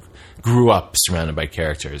just grew up surrounded by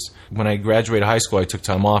characters. When I graduated high school, I took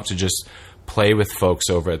time off to just play with folks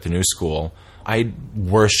over at the new school I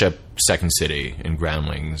worship Second City and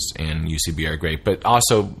Groundlings, and UCB are great. But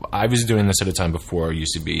also, I was doing this at a time before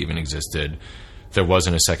UCB even existed. There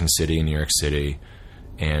wasn't a Second City in New York City,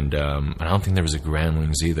 and I don't think there was a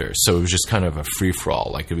Groundlings either. So it was just kind of a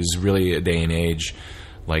free-for-all. Like, it was really a day and age,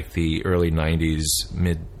 like the early 90s,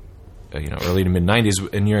 early to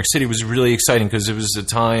mid-90s in New York City was really exciting because it was a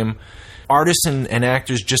time artists and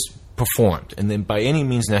actors just performed. And then by any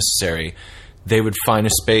means necessary, they would find a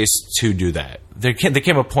space to do that. There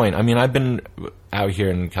came a point, I mean, I've been out here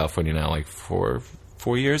in California now like for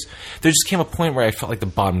 4 years. There just came a point where I felt like the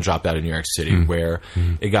bottom dropped out of New York City, where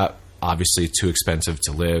it got obviously too expensive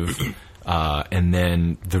to live. And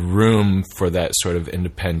then the room for that sort of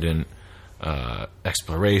independent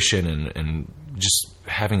exploration and just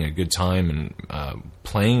having a good time and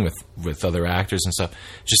playing with other actors and stuff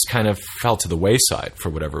just kind of fell to the wayside for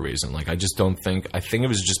whatever reason. Like, I think it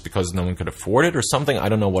was just because no one could afford it or something. I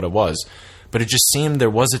don't know what it was, but it just seemed there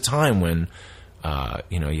was a time when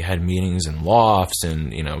you had meetings in lofts,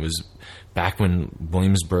 and it was back when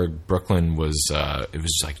Williamsburg, Brooklyn was it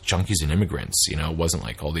was like junkies and immigrants. It wasn't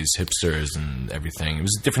like all these hipsters and everything. It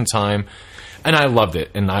was a different time, and I loved it.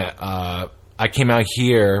 And I came out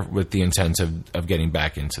here with the intent of getting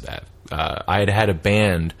back into that. I had a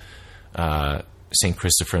band, St.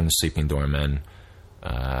 Christopher and the Sleeping Doormen,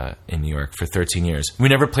 in New York for 13 years. We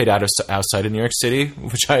never played outside of New York City,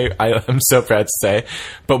 which I am so proud to say,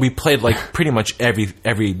 but we played like pretty much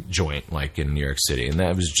every joint like in New York City, and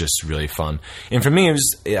that was just really fun. And for me, it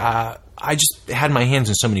was I just had my hands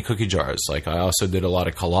in so many cookie jars. Like, I also did a lot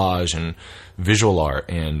of collage and visual art,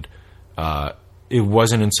 and it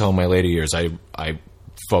wasn't until my later years I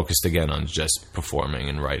focused again on just performing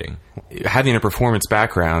and writing. Having a performance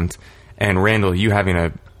background, and Randall, you having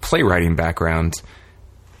a playwriting background,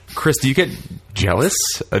 Chris, do you get jealous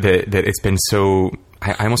that it's been so,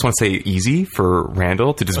 I almost want to say easy for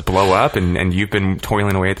Randall to just blow up, and you've been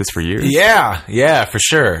toiling away at this for years? Yeah, for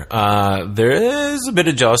sure. There is a bit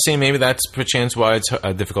of jealousy. Maybe that's perchance why it's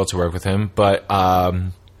difficult to work with him. But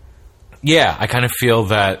yeah, I kind of feel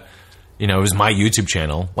that, it was my YouTube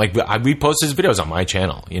channel. Like, we post his videos on my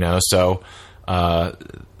channel, so,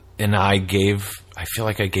 and I feel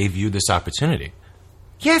like I gave you this opportunity.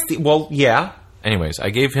 Yes, well, yeah. Anyways, I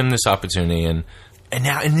gave him this opportunity, and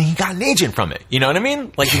he got an agent from it. You know what I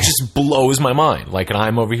mean? Like, it just blows my mind. Like, and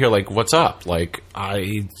I'm over here like, what's up? Like,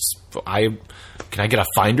 can I get a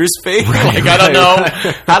finder's fee? Right, I don't know.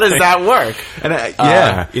 How does that work? And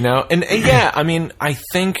I mean, I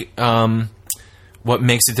think, what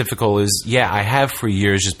makes it difficult is, I have for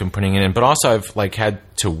years just been putting it in, but also I've like had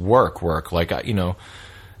to work. Like,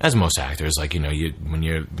 as most actors, like, when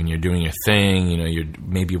you're doing your thing, you're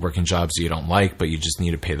maybe working jobs that you don't like, but you just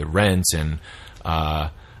need to pay the rent. And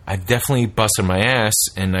I've definitely busted my ass,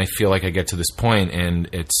 and I feel like I get to this point, and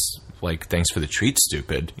it's like, thanks for the treat,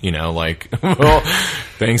 stupid. Like, well,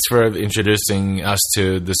 thanks for introducing us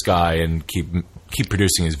to this guy, and keep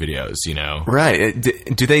producing his videos. Right?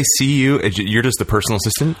 Do they see you? You're just the personal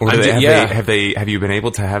assistant, or have you been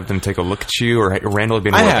able to have them take a look at you, or Randall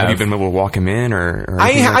have you been able to walk him in, or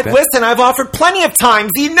listen, I've offered plenty of times.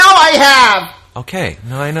 I have. Okay,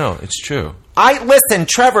 no, I know it's true. Listen,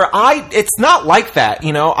 Trevor. It's not like that.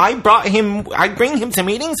 I bring him to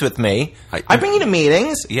meetings with me. I bring you to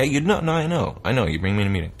meetings. Yeah, I know. You bring me to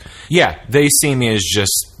meetings. Yeah, they see me as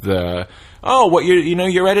just the. Oh, what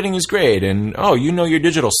your editing is great, and your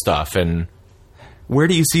digital stuff. And where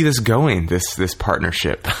do you see this going? This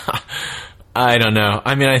partnership? I don't know.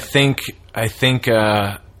 I mean, I think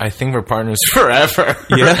we're partners forever.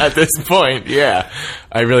 Yeah, at this point. Yeah,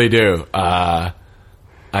 I really do.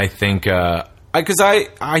 I think because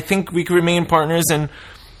I think we could remain partners. And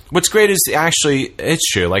what's great is actually it's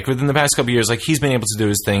true. Like, within the past couple of years, like, he's been able to do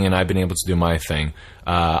his thing, and I've been able to do my thing.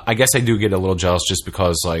 I guess I do get a little jealous just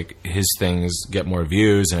because, like, his things get more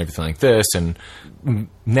views and everything like this. And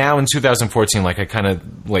now in 2014, like, I kind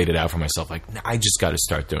of laid it out for myself. Like, I just got to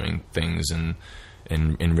start doing things and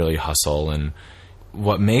really hustle. And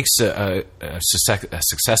what makes a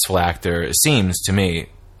successful actor, it seems to me,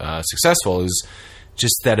 successful is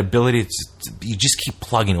just that ability to you just keep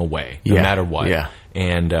plugging away no matter what. Yeah.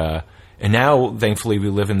 And now, thankfully, we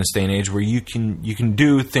live in this day and age where you can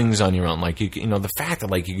do things on your own. Like, the fact that,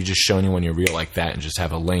 like, you can just show anyone your reel like that and just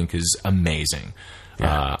have a link is amazing.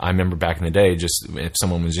 Yeah. I remember back in the day, just if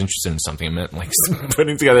someone was interested in something, it meant like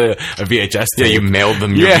putting together a VHS tape. Yeah, you mailed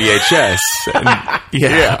them your VHS. And,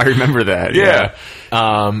 I remember that. Yeah.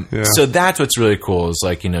 So that's what's really cool is,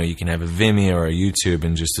 like, you can have a Vimeo or a YouTube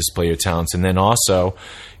and just display your talents. And then also,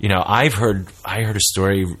 I heard a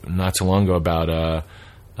story not too long ago about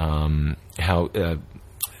how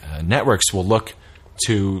networks will look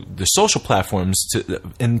to the social platforms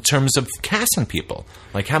in terms of casting people.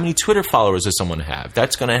 Like, how many Twitter followers does someone have?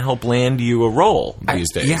 That's going to help land you a role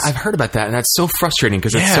these days. Yeah, I've heard about that, and that's so frustrating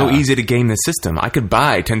because it's so easy to game the system. I could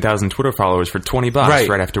buy 10,000 Twitter followers for $20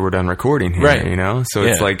 right after we're done recording here, right. you know? So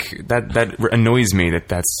it's like, that annoys me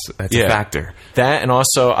that's a factor. That, and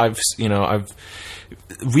also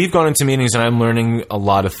we've gone into meetings and I'm learning a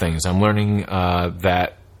lot of things. I'm learning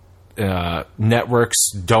that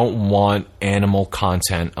networks don't want animal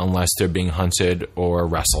content unless they're being hunted or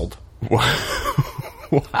wrestled. Wow.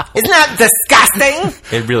 Isn't that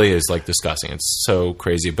disgusting? It really is disgusting. It's so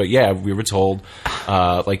crazy. But yeah, we were told,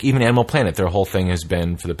 even Animal Planet, their whole thing has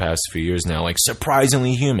been for the past few years now,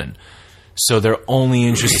 surprisingly human. So they're only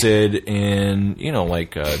interested in,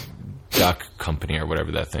 Duck Company or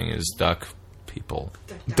whatever that thing is. Duck People.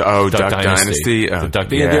 Duck Dynasty.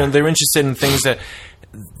 They're interested in things that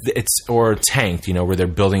or Tanked, where they're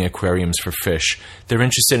building aquariums for fish. They're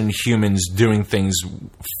interested in humans doing things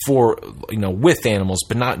for, with animals,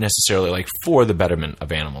 but not necessarily for the betterment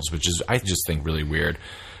of animals, which is, I just think, really weird.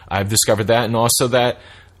 I've discovered that, and also that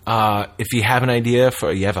if you have an idea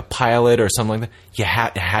you have a pilot or something like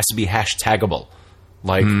that, it has to be hashtagable.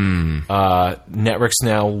 Networks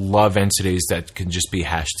now love entities that can just be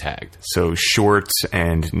hashtagged. So short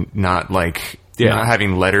and not not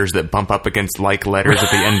having letters that bump up against letters at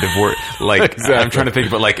the end of word. Exactly. I'm trying to think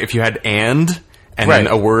about if you had and then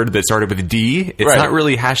a word that started with D, it's not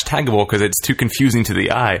really hashtagable because it's too confusing to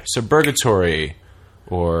the eye. Suburgatory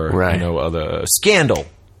or other scandal.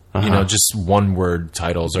 Just one word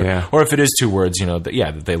titles, or if it is two words,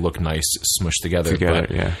 that they look nice smushed together.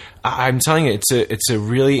 But I'm telling you, it's a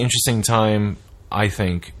really interesting time, I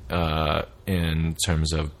think, in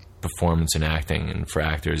terms of performance and acting, and for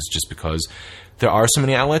actors, just because there are so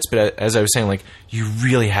many outlets. But as I was saying, you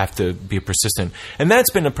really have to be persistent, and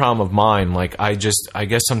that's been a problem of mine. I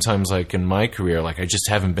guess sometimes, in my career, I just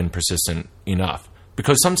haven't been persistent enough,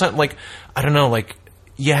 because sometimes, I don't know,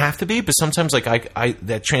 you have to be, but sometimes I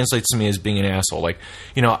that translates to me as being an asshole.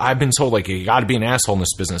 I've been told you got to be an asshole in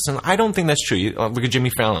this business, and I don't think that's true. Look at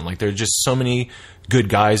Jimmy Fallon. There are just so many good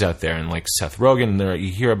guys out there, and Seth Rogen.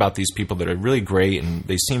 You hear about these people that are really great, and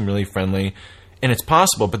they seem really friendly, and it's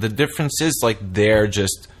possible. But the difference is they're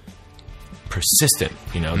just persistent.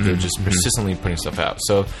 They're just persistently putting stuff out.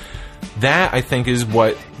 So that, I think, is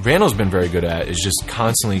what Randall's been very good at, is just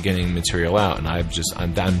constantly getting material out, and I'm just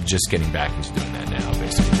getting back into doing that now,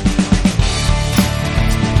 basically.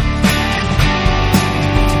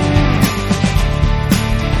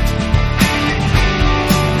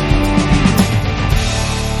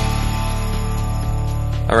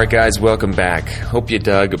 All right, guys, welcome back. Hope you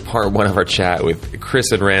dug part one of our chat with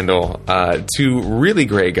Chris and Randall. Two really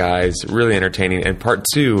great guys, really entertaining, and part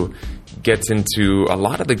two gets into a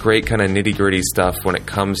lot of the great kind of nitty-gritty stuff when it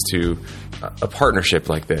comes to a partnership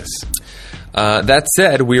like this. That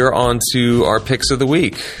said, we are on to our picks of the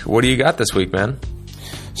week. What do you got this week, man?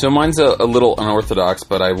 So mine's a little unorthodox,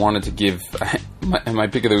 but I wanted to give... my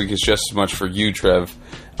pick of the week is just as much for you, Trev,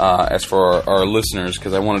 as for our listeners,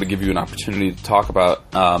 because I wanted to give you an opportunity to talk about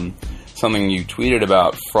something you tweeted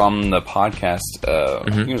about from the podcast, I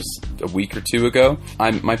think it was a week or two ago.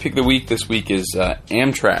 My pick of the week this week is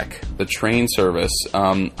Amtrak, the train service.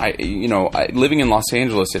 Living in Los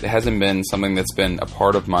Angeles, it hasn't been something that's been a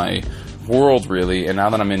part of my world, really. And now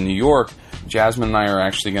that I'm in New York, Jasmine and I are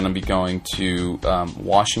actually going to be going to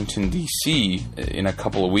Washington, D.C. in a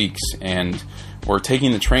couple of weeks, and we're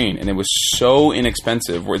taking the train, and it was so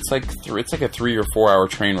inexpensive. It's like a 3 or 4 hour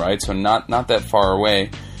train ride, so not that far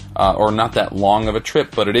away. Or not that long of a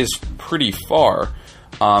trip, but it is pretty far.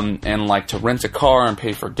 And to rent a car and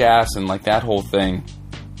pay for gas and that whole thing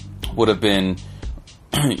would have been,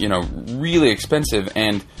 really expensive.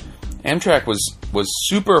 And Amtrak was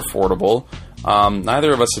super affordable.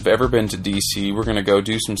 Neither of us have ever been to DC. We're going to go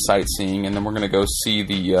do some sightseeing, and then we're going to go see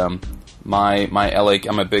the my LA.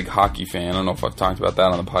 I'm a big hockey fan. I don't know if I've talked about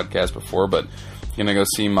that on the podcast before, but I'm going to go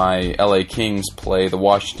see my LA Kings play the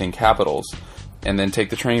Washington Capitals, and then take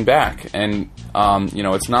the train back. And,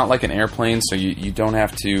 it's not like an airplane, so you don't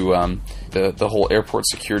have to, the whole airport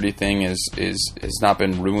security thing has not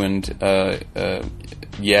been ruined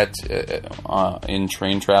yet in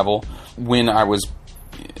train travel. When I was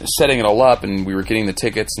setting it all up and we were getting the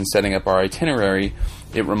tickets and setting up our itinerary,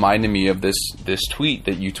 it reminded me of this tweet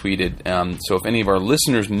that you tweeted. So if any of our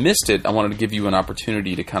listeners missed it, I wanted to give you an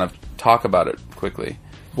opportunity to kind of talk about it quickly.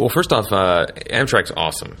 Well, first off, Amtrak's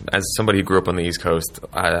awesome. As somebody who grew up on the East Coast,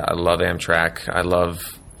 I love Amtrak. I love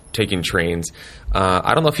taking trains.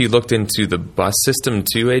 I don't know if you looked into the bus system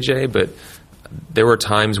too, AJ, but there were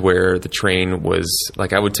times where the train was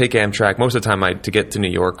like, I would take Amtrak most of the time. To get to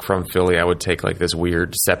New York from Philly, I would take like this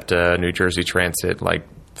weird SEPTA New Jersey Transit like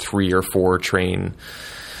 3 or 4 train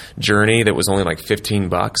journey that was only like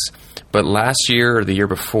 $15. But last year or the year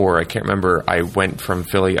before, I can't remember, I went from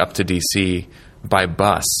Philly up to DC by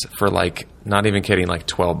bus for like, not even kidding, like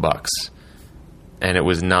 $12. And it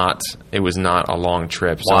was not a long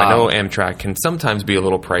trip. So Wow. I know Amtrak can sometimes be a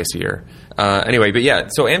little pricier. Anyway, but yeah,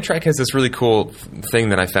 so Amtrak has this really cool thing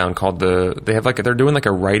that I found called they're doing like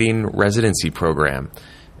a writing residency program.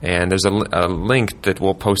 And there's a link that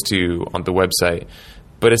we'll post to you on the website.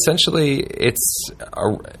 But essentially,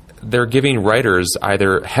 they're giving writers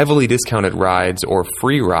either heavily discounted rides or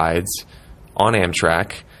free rides on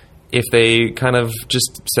Amtrak if they kind of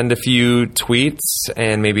just send a few tweets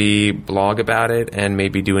and maybe blog about it and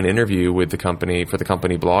maybe do an interview with the company for the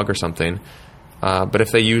company blog or something. But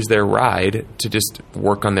if they use their ride to just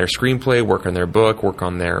work on their screenplay, work on their book, work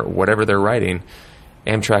on their whatever they're writing,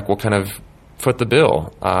 Amtrak will kind of foot the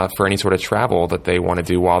bill for any sort of travel that they want to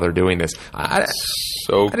do while they're doing this. I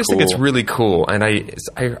just think it's really cool. And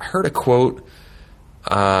I heard a quote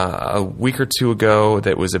a week or two ago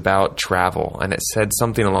that was about travel, and it said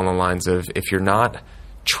something along the lines of, if you're not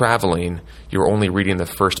traveling, you're only reading the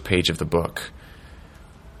first page of the book.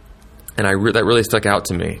 And that really stuck out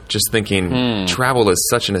to me, just thinking travel is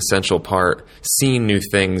such an essential part, seeing new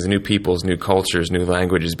things, new peoples, new cultures, new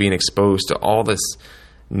languages, being exposed to all this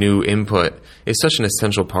new input is such an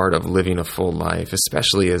essential part of living a full life,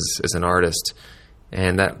 especially as an artist.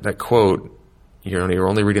 And that quote, you're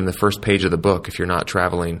only reading the first page of the book if you're not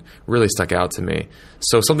traveling, really stuck out to me.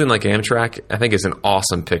 So something like Amtrak, I think, is an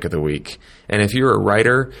awesome pick of the week. And if you're a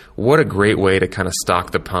writer, what a great way to kind of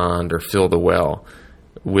stock the pond or fill the well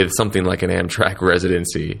with something like an Amtrak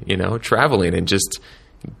residency, traveling and just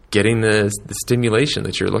getting the stimulation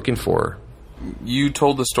that you're looking for. You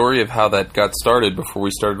told the story of how that got started before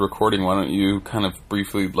we started recording. Why don't you kind of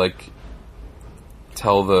briefly,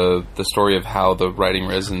 tell the story of how the writing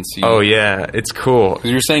residency... Oh, yeah. It's cool.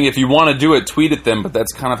 Because you're saying if you want to do it, tweet at them, but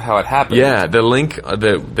that's kind of how it happened. Yeah, the link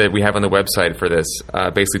that we have on the website for this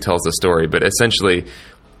basically tells the story. But essentially,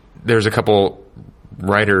 there's a couple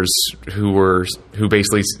writers who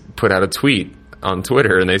basically put out a tweet on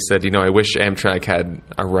Twitter, and they said, I wish Amtrak had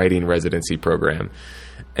a writing residency program.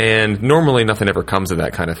 And normally nothing ever comes of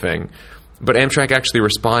that kind of thing. But Amtrak actually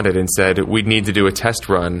responded and said, we'd need to do a test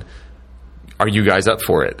run. Are you guys up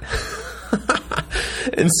for it?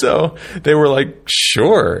 And so they were like,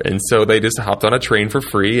 sure. And so they just hopped on a train for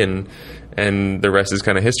free, and the rest is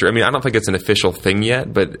kind of history. I mean, I don't think it's an official thing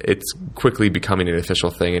yet, but it's quickly becoming an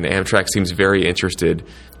official thing. And Amtrak seems very interested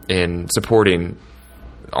in supporting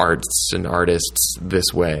arts and artists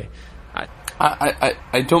this way.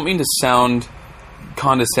 I don't mean to sound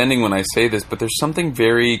condescending when I say this, but there's something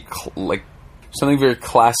very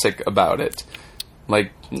classic about it. I'm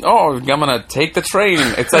gonna take the train.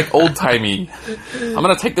 It's like old timey. I'm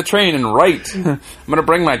gonna take the train and write. I'm gonna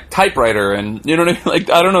bring my typewriter, and you know what I mean.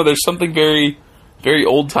 I don't know. There's something very, very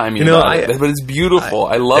old timey about it, but it's beautiful.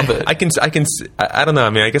 I love it. I don't know. I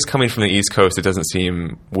mean, I guess coming from the East Coast, it doesn't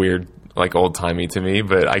seem weird, like old timey to me.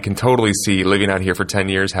 But I can totally see living out here for 10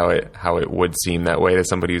 years how it would seem that way to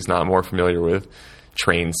somebody who's not more familiar with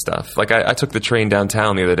train stuff. I took the train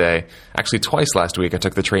downtown the other day. Actually, twice last week I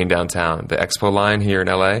took the train downtown, the Expo line here in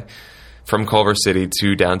LA, from Culver City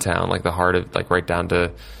to downtown, the heart of, right down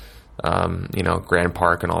to, Grand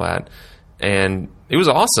Park and all that. And it was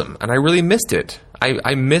awesome, and I really missed it.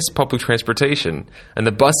 I miss public transportation, and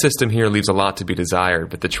the bus system here leaves a lot to be desired,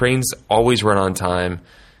 but the trains always run on time.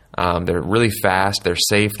 They're really fast, they're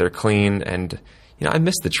safe, they're clean, and I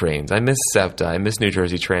miss the trains. I miss SEPTA, I miss New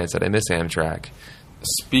Jersey Transit, I miss Amtrak.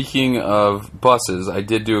 Speaking of buses, I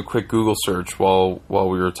did do a quick Google search while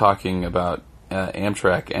we were talking about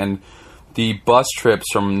Amtrak, and the bus trips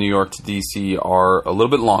from New York to DC are a little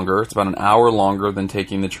bit longer. It's about an hour longer than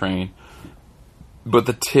taking the train, but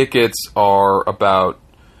the tickets are about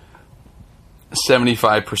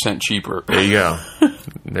 75% cheaper. There you go.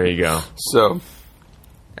 There you go. So,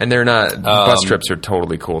 and they're not. Bus trips are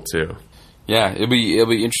totally cool too. Yeah, it'll be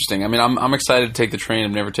interesting. I mean, I'm excited to take the train.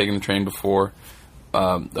 I've never taken the train before.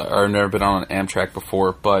 I've never been on an Amtrak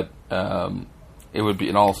before, but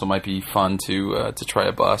it also might be fun to try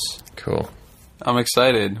a bus. Cool. I'm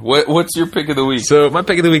excited. What's your pick of the week? So my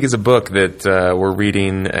pick of the week is a book that we're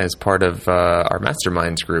reading as part of our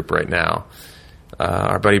Masterminds group right now.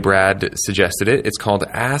 Our buddy Brad suggested it. It's called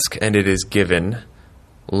Ask and It Is Given.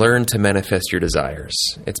 Learn to Manifest Your Desires.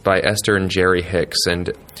 It's by Esther and Jerry Hicks, and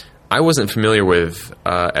I wasn't familiar with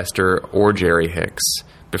Esther or Jerry Hicks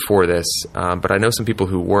before this, but I know some people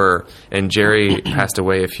who were, and Jerry passed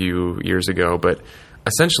away a few years ago, but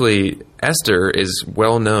essentially Esther is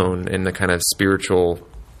well known in the kind of spiritual,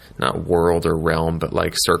 not world or realm, but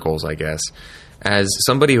like circles, I guess, as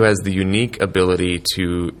somebody who has the unique ability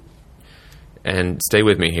to, and stay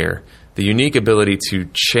with me here, the unique ability to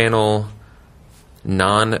channel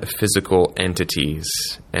non-physical entities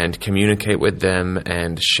and communicate with them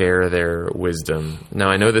and share their wisdom. Now,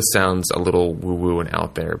 I know this sounds a little woo-woo and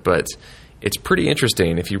out there, but it's pretty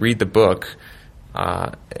interesting. If you read the book,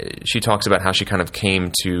 she talks about how she kind of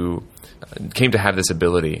came to have this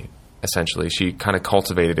ability, essentially. She kind of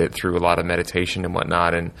cultivated it through a lot of meditation and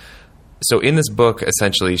whatnot. And so in this book,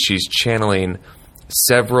 essentially, she's channeling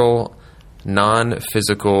several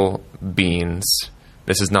non-physical beings.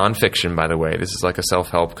 This is nonfiction, by the way. This is like a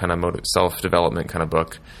self-help kind of self-development kind of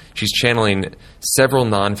book. She's channeling several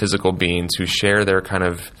non-physical beings who share their kind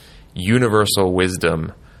of universal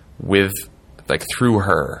wisdom through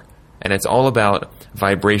her. And it's all about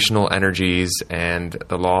vibrational energies and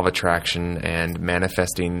the law of attraction and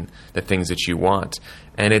manifesting the things that you want.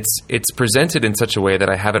 And it's presented in such a way that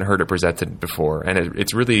I haven't heard it presented before. And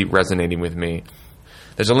it's really resonating with me.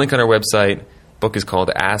 There's a link on our website. Book is called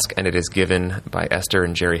Ask and It Is Given by Esther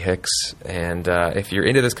and Jerry Hicks. And if you're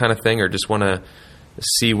into this kind of thing or just want to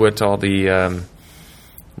see what all the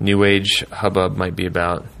New Age hubbub might be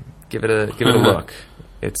about, give it a look.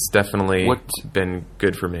 It's definitely been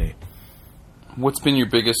good for me. What's been your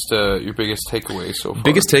biggest takeaway so far?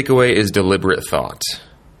 Biggest takeaway is deliberate thought.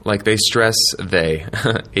 Like they stress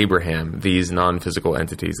Abraham, these non-physical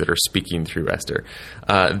entities that are speaking through Esther,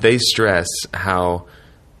 they stress how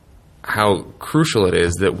crucial it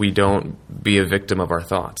is that we don't be a victim of our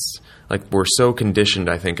thoughts. Like we're so conditioned,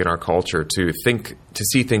 I think, in our culture to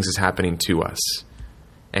see things as happening to us.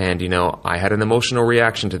 And, I had an emotional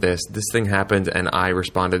reaction to this. This thing happened and I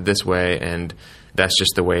responded this way and that's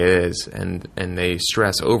just the way it is. And they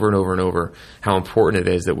stress over and over and over how important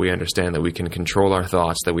it is that we understand that we can control our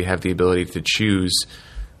thoughts, that we have the ability to choose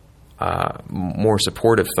more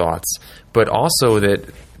supportive thoughts, but also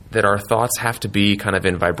that our thoughts have to be kind of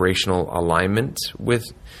in vibrational alignment with,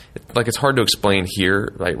 like it's hard to explain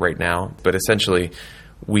here right now, but essentially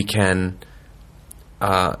we can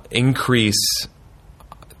increase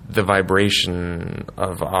the vibration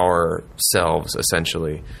of ourselves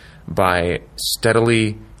essentially by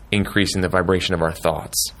steadily increasing the vibration of our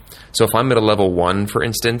thoughts. So if I'm at a level 1, for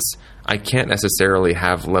instance, I can't necessarily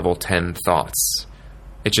have level 10 thoughts.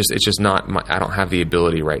 It's just not I don't have the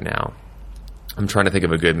ability right now. I'm trying to think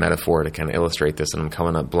of a good metaphor to kind of illustrate this, and I'm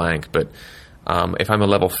coming up blank. But if I'm a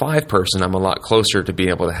level 5 person, I'm a lot closer to being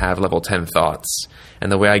able to have level 10 thoughts.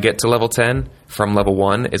 And the way I get to level 10 from level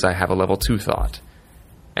 1 is I have a level 2 thought.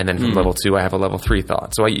 And then from level 2, I have a level 3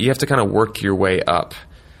 thought. So you have to kind of work your way up.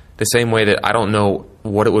 The same way that I don't know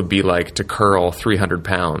what it would be like to curl 300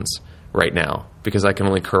 pounds right now, because I can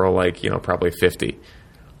only curl probably 50.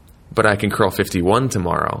 But I can curl 51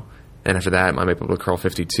 tomorrow. And after that, I'm able to curl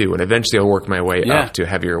 52. And eventually I'll work my way up to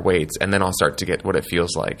heavier weights. And then I'll start to get what it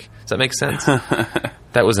feels like. Does that make sense?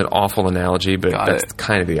 That was an awful analogy, but that's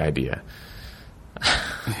kind of the idea.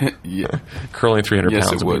 Yeah. Curling 300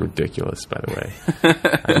 pounds would be ridiculous, by the way.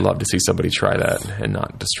 I'd love to see somebody try that and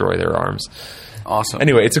not destroy their arms. Awesome.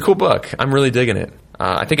 Anyway, it's a cool book. I'm really digging it.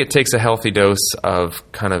 I think it takes a healthy dose of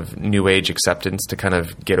kind of New Age acceptance to kind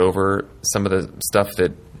of get over some of the stuff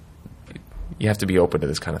that you have to be open to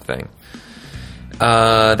this kind of thing.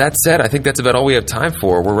 That said, I think that's about all we have time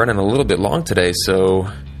for. We're running a little bit long today, so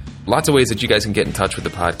lots of ways that you guys can get in touch with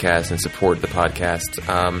the podcast and support the podcast.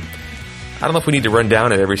 I don't know if we need to run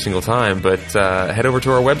down it every single time, but head over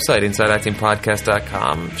to our website,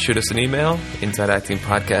 InsideActingPodcast.com. Shoot us an email,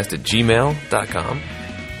 InsideActingPodcast@gmail.com,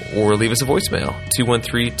 or leave us a voicemail,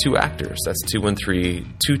 213-2-ACTORS. That's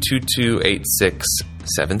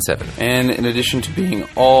 213-222-8677. And in addition to being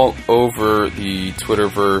all over the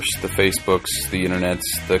Twitterverse, the Facebooks, the Internets,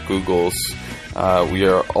 the Googles, we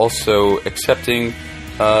are also accepting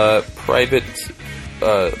private,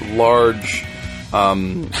 large,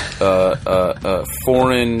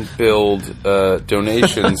 foreign billed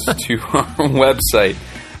donations to our website.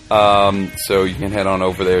 So you can head on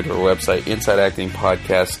over there to our website,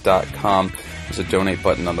 InsideActingPodcast.com. There's a donate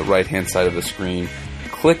button on the right-hand side of the screen.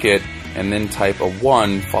 Click it, and then type a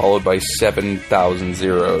 1 followed by 7,000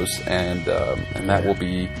 zeros, and that will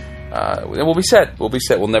be we'll be set. We'll be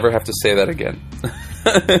set. We'll never have to say that again.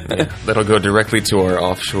 Yeah, that'll go directly to our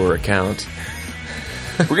offshore account.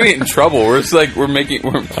 We're gonna get in trouble. We're making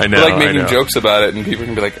jokes about it, and people are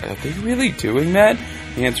gonna be like, "Are they really doing that?"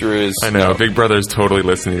 The answer is, I know. no. Big Brother's totally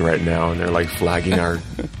listening right now, and they're like flagging our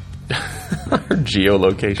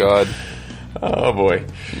Geolocation. God. Oh boy,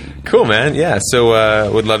 cool, man. Yeah,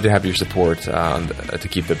 so would love to have your support to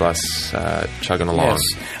keep the bus chugging along. Yes.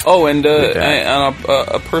 Oh, and With that. on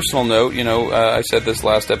a personal note, I said this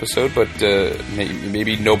last episode, but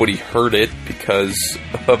maybe nobody heard it because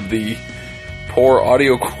of the poor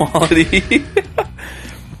audio quality.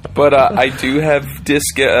 But I do have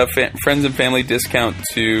friends and family discount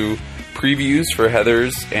to previews for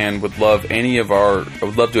Heathers, and would love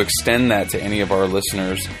to extend that to any of our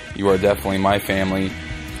listeners. You are definitely my family.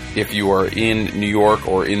 If you are in New York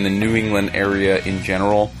or in the New England area in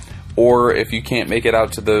general, or if you can't make it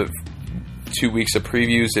out to the 2 weeks of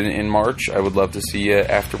previews in March, I would love to see you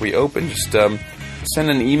after we open. Just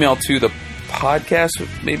send an email to the podcast, would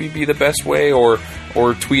maybe be the best way, or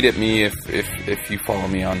tweet at me if you follow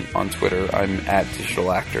me on Twitter. I'm at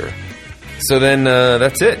Digital Actor. So then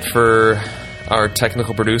that's it for our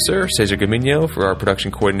technical producer, Cesar Gamino, for our production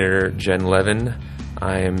coordinator, Jen Levin.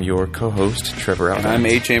 I am your co-host, Trevor Allen. And I'm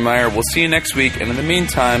H.A. Meyer. We'll see you next week, and in the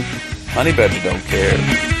meantime, honey badger don't care.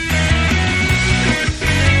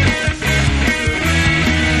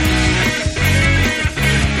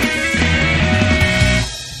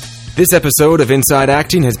 This episode of Inside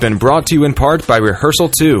Acting has been brought to you in part by Rehearsal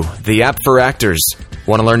 2, the app for actors.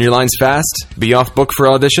 Want to learn your lines fast? Be off book for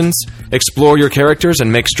auditions? Explore your characters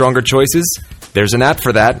and make stronger choices? There's an app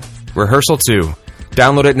for that, Rehearsal 2.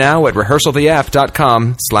 Download it now at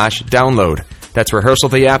rehearsaltheapp.com/download. That's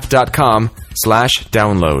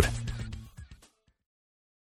rehearsaltheapp.com/download.